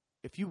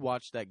you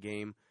watch that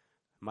game,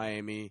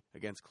 Miami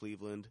against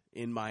Cleveland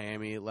in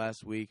Miami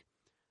last week,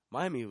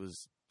 Miami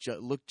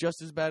looked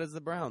just as bad as the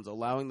Browns,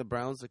 allowing the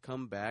Browns to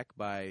come back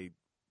by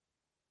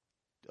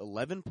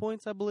 11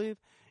 points, I believe,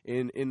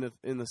 in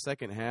the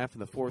second half, in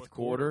the fourth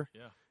quarter.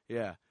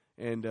 Yeah,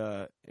 and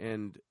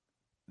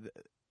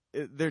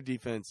their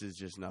defense is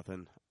just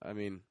nothing. I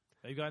mean,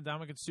 they got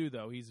Ndamukong Suh,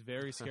 though. He's a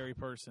very scary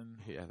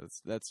person. Yeah,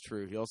 that's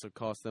true. He also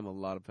cost them a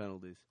lot of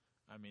penalties.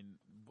 I mean,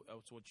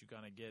 that's what you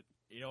kind of get.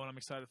 You know what I'm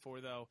excited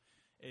for, though,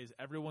 is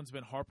everyone's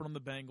been harping on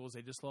the Bengals.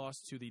 They just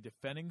lost to the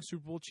defending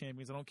Super Bowl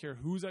champions. I don't care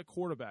who's at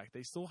quarterback.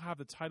 They still have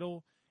the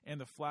title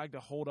and the flag to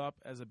hold up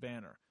as a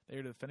banner. They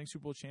are the defending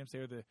Super Bowl champs. They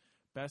are the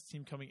best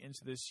team coming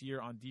into this year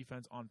on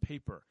defense on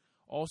paper.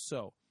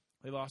 Also,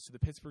 They lost to the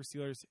Pittsburgh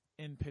Steelers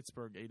in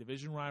Pittsburgh, a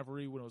division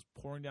rivalry when it was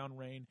pouring down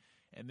rain.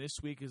 And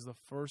this week is the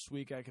first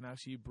week I can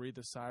actually breathe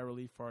a sigh of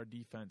relief for our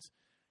defense.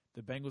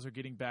 The Bengals are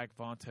getting back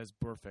Vontaze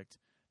Burfict,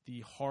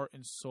 the heart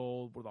and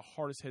soul, one of the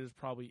hardest hitters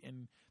probably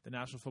in the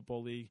National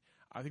Football League.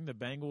 I think the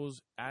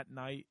Bengals at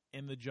night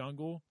in the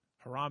jungle,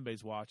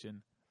 Harambe's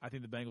watching. I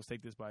think the Bengals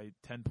take this by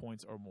 10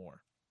 points or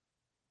more.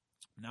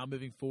 Now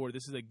moving forward,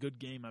 this is a good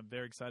game I'm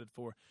very excited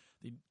for.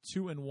 The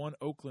 2-1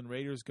 Oakland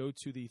Raiders go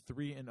to the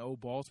 3-0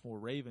 Baltimore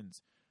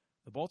Ravens.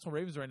 The Baltimore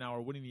Ravens right now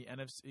are winning the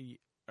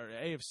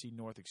AFC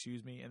North,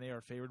 and they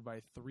are favored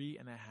by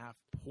 3.5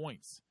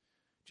 points.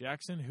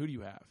 Jackson, who do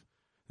you have?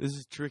 This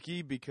is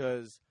tricky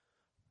because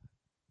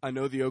I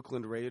know the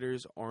Oakland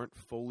Raiders aren't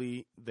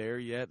fully there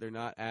yet. They're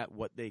not at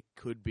what they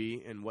could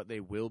be and what they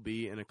will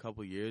be in a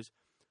couple years.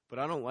 But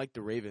I don't like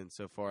the Ravens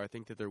so far. I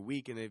think that they're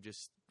weak and they've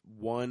just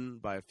won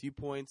by a few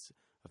points,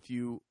 a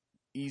few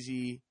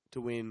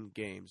easy-to-win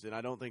games. And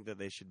I don't think that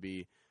they should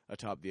be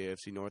atop the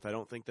AFC North. I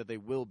don't think that they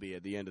will be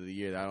at the end of the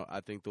year. I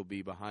think they'll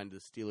be behind the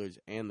Steelers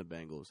and the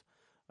Bengals.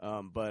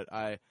 But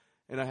I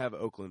have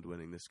Oakland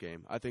winning this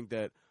game. I think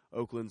that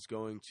Oakland's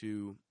going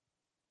to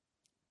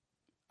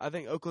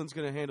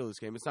handle this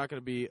game. It's not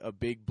going to be a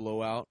big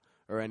blowout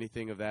or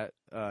anything of that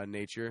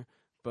nature.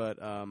 But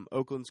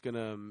Oakland's going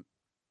to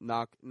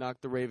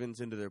knock the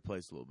Ravens into their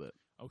place a little bit.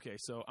 Okay,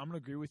 so I'm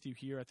going to agree with you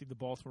here. I think the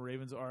Baltimore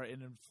Ravens are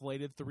an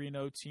inflated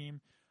 3-0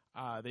 team.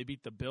 They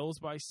beat the Bills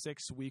by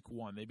 6 week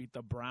 1. They beat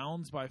the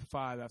Browns by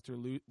 5 after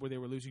where they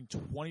were losing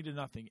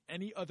 20-0.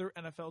 Any other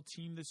NFL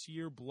team this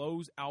year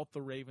blows out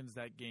the Ravens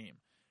that game.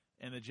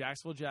 And the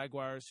Jacksonville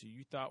Jaguars, who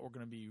you thought were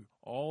going to be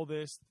all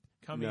this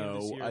coming in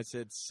this year. No, I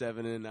said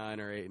 7-9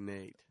 or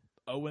 8-8.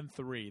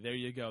 0-3. There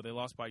you go. They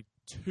lost by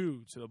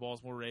 2 to the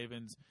Baltimore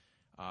Ravens.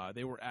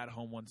 They were at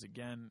home once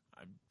again.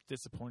 I'm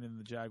disappointed in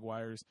the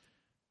Jaguars.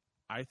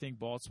 I think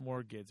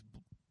Baltimore gets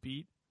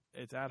beat.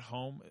 It's at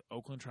home.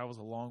 Oakland travels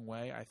a long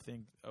way. I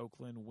think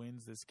Oakland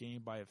wins this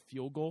game by a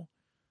field goal.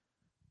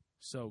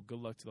 So good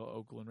luck to the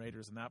Oakland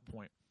Raiders on that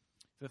point.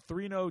 The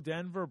 3-0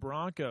 Denver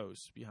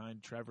Broncos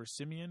behind Trevor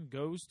Siemian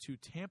goes to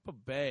Tampa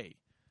Bay.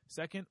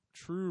 Second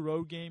true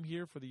road game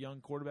here for the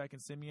young quarterback in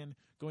Siemian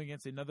going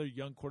against another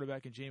young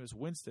quarterback in Jameis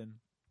Winston.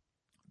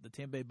 The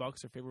Tampa Bay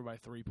Bucs are favored by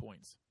 3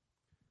 points.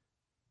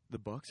 The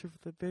Bucs are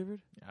the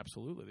favorite?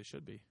 Absolutely, they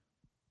should be.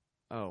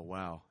 Oh,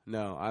 wow.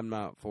 No, I'm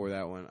not for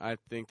that one. I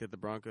think that the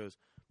Broncos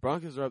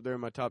are up there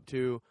in my top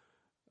 2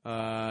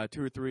 or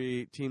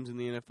 3 teams in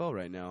the NFL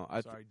right now.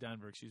 Sorry,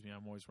 Denver. Excuse me.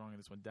 I'm always wrong on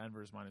this one.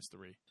 Denver is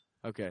 -3.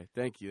 Okay,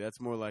 thank you. That's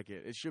more like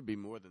it. It should be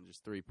more than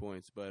just 3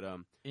 points. But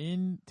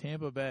in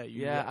Tampa Bay.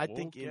 I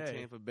think in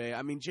Tampa Bay.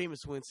 I mean,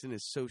 Jameis Winston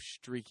is so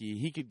streaky.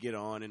 He could get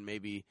on and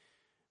maybe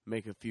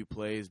make a few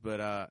plays, but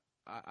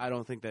I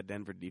don't think that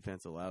Denver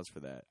defense allows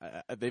for that.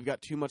 They've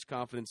got too much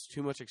confidence,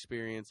 too much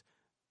experience.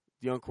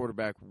 The young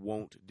quarterback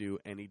won't do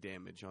any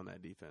damage on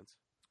that defense.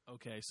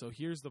 Okay, so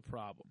here's the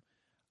problem.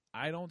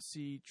 I don't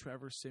see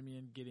Trevor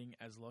Siemian getting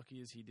as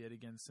lucky as he did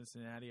against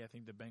Cincinnati. I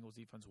think the Bengals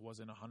defense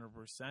wasn't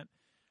 100%.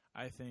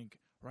 I think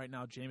right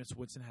now Jameis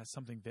Winston has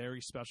something very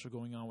special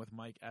going on with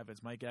Mike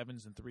Evans. Mike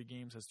Evans in 3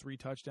 games has 3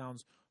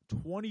 touchdowns,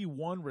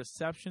 21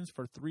 receptions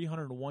for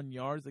 301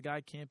 yards. The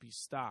guy can't be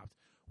stopped.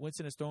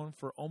 Winston has thrown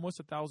for almost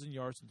 1,000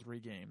 yards in 3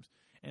 games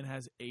and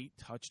has 8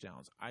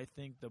 touchdowns. I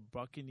think the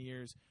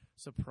Buccaneers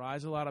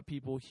surprise a lot of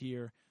people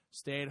here,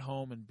 stay at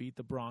home and beat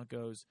the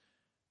Broncos.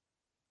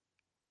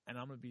 And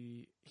I'm going to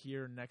be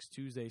here next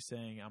Tuesday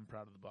saying I'm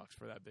proud of the Bucs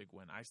for that big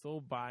win. I still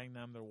buying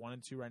them. They're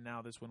 1-2 right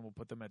now. This win will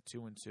put them at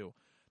 2-2.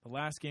 The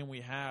last game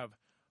we have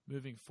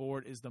moving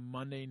forward is the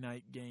Monday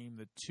night game.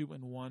 The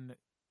 2-1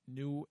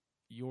 New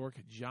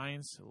York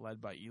Giants,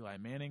 led by Eli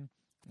Manning,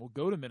 will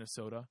go to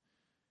Minnesota,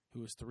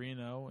 who is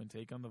 3-0, and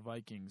take on the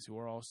Vikings, who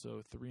are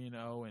also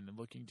 3-0 and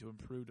looking to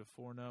improve to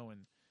 4-0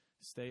 and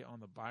stay on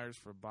the buyers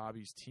for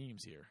Bobby's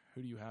teams here.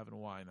 Who do you have and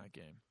why in that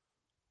game?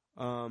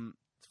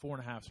 It's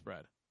 4.5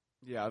 spread.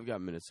 Yeah, I've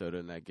got Minnesota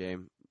in that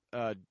game.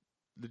 The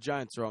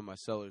Giants are on my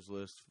sellers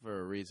list for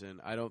a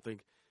reason. I don't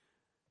think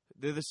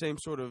they're the same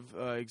sort of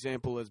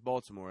example as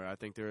Baltimore. I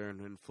think they're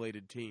an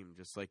inflated team,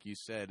 just like you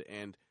said.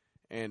 And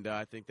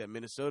I think that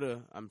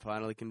Minnesota, I'm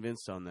finally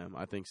convinced on them.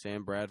 I think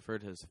Sam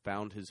Bradford has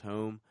found his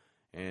home.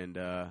 And,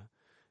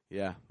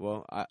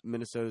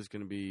 Minnesota's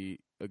going to be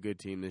a good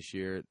team this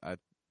year.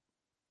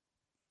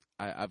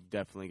 I've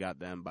definitely got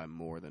them by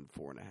more than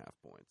 4.5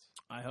 points.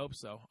 I hope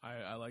so.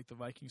 I like the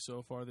Vikings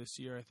so far this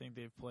year. I think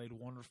they've played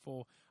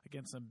wonderful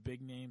against some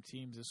big-name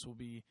teams. This will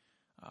be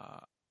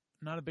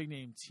not a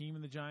big-name team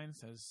in the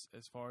Giants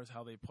as far as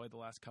how they played the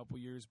last couple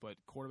years, but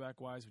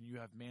quarterback-wise, when you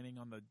have Manning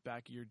on the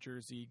back of your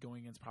jersey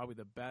going against probably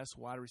the best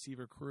wide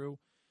receiver crew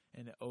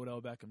and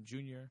Odell Beckham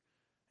Jr.,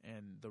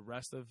 and the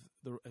rest of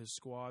his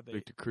squad,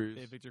 Victor Cruz.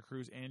 They have Victor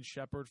Cruz and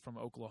Shepard from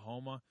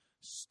Oklahoma,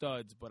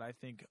 studs. But I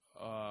think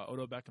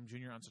Odell Beckham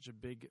Jr. on such a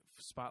big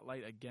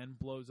spotlight again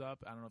blows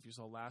up. I don't know if you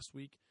saw last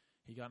week.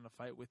 He got in a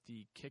fight with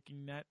the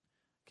kicking net.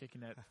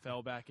 Kicking net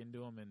fell back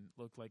into him and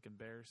looked like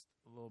embarrassed,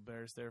 a little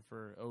embarrassed there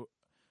for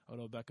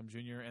Odell Beckham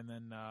Jr. And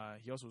then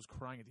he also was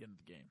crying at the end of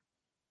the game.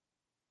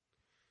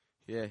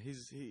 Yeah,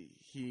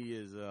 he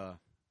is a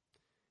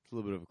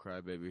little bit of a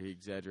crybaby. He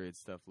exaggerates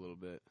stuff a little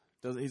bit.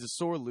 He's a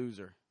sore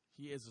loser.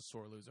 He is a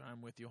sore loser.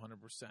 I'm with you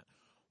 100%.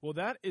 Well,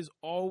 that is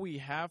all we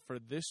have for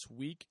this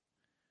week.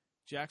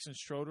 Jackson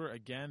Schroeder,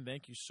 again,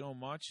 thank you so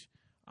much.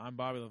 I'm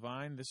Bobby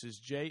Levine. This is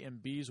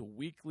J&B's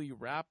weekly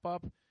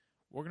wrap-up.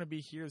 We're going to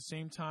be here the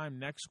same time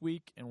next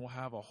week, and we'll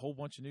have a whole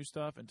bunch of new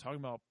stuff and talking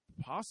about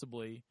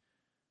possibly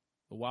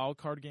the wild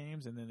card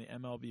games and then the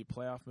MLB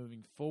playoff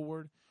moving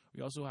forward.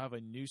 We also have a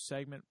new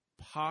segment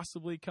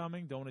possibly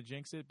coming. Don't want to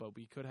jinx it, but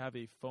we could have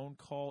a phone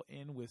call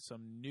in with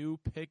some new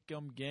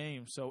pick'em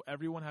games. So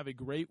everyone have a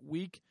great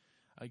week.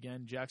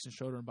 Again, Jackson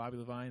Schroeder and Bobby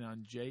Levine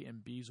on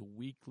J&B's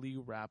weekly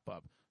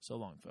wrap-up. So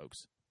long,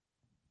 folks.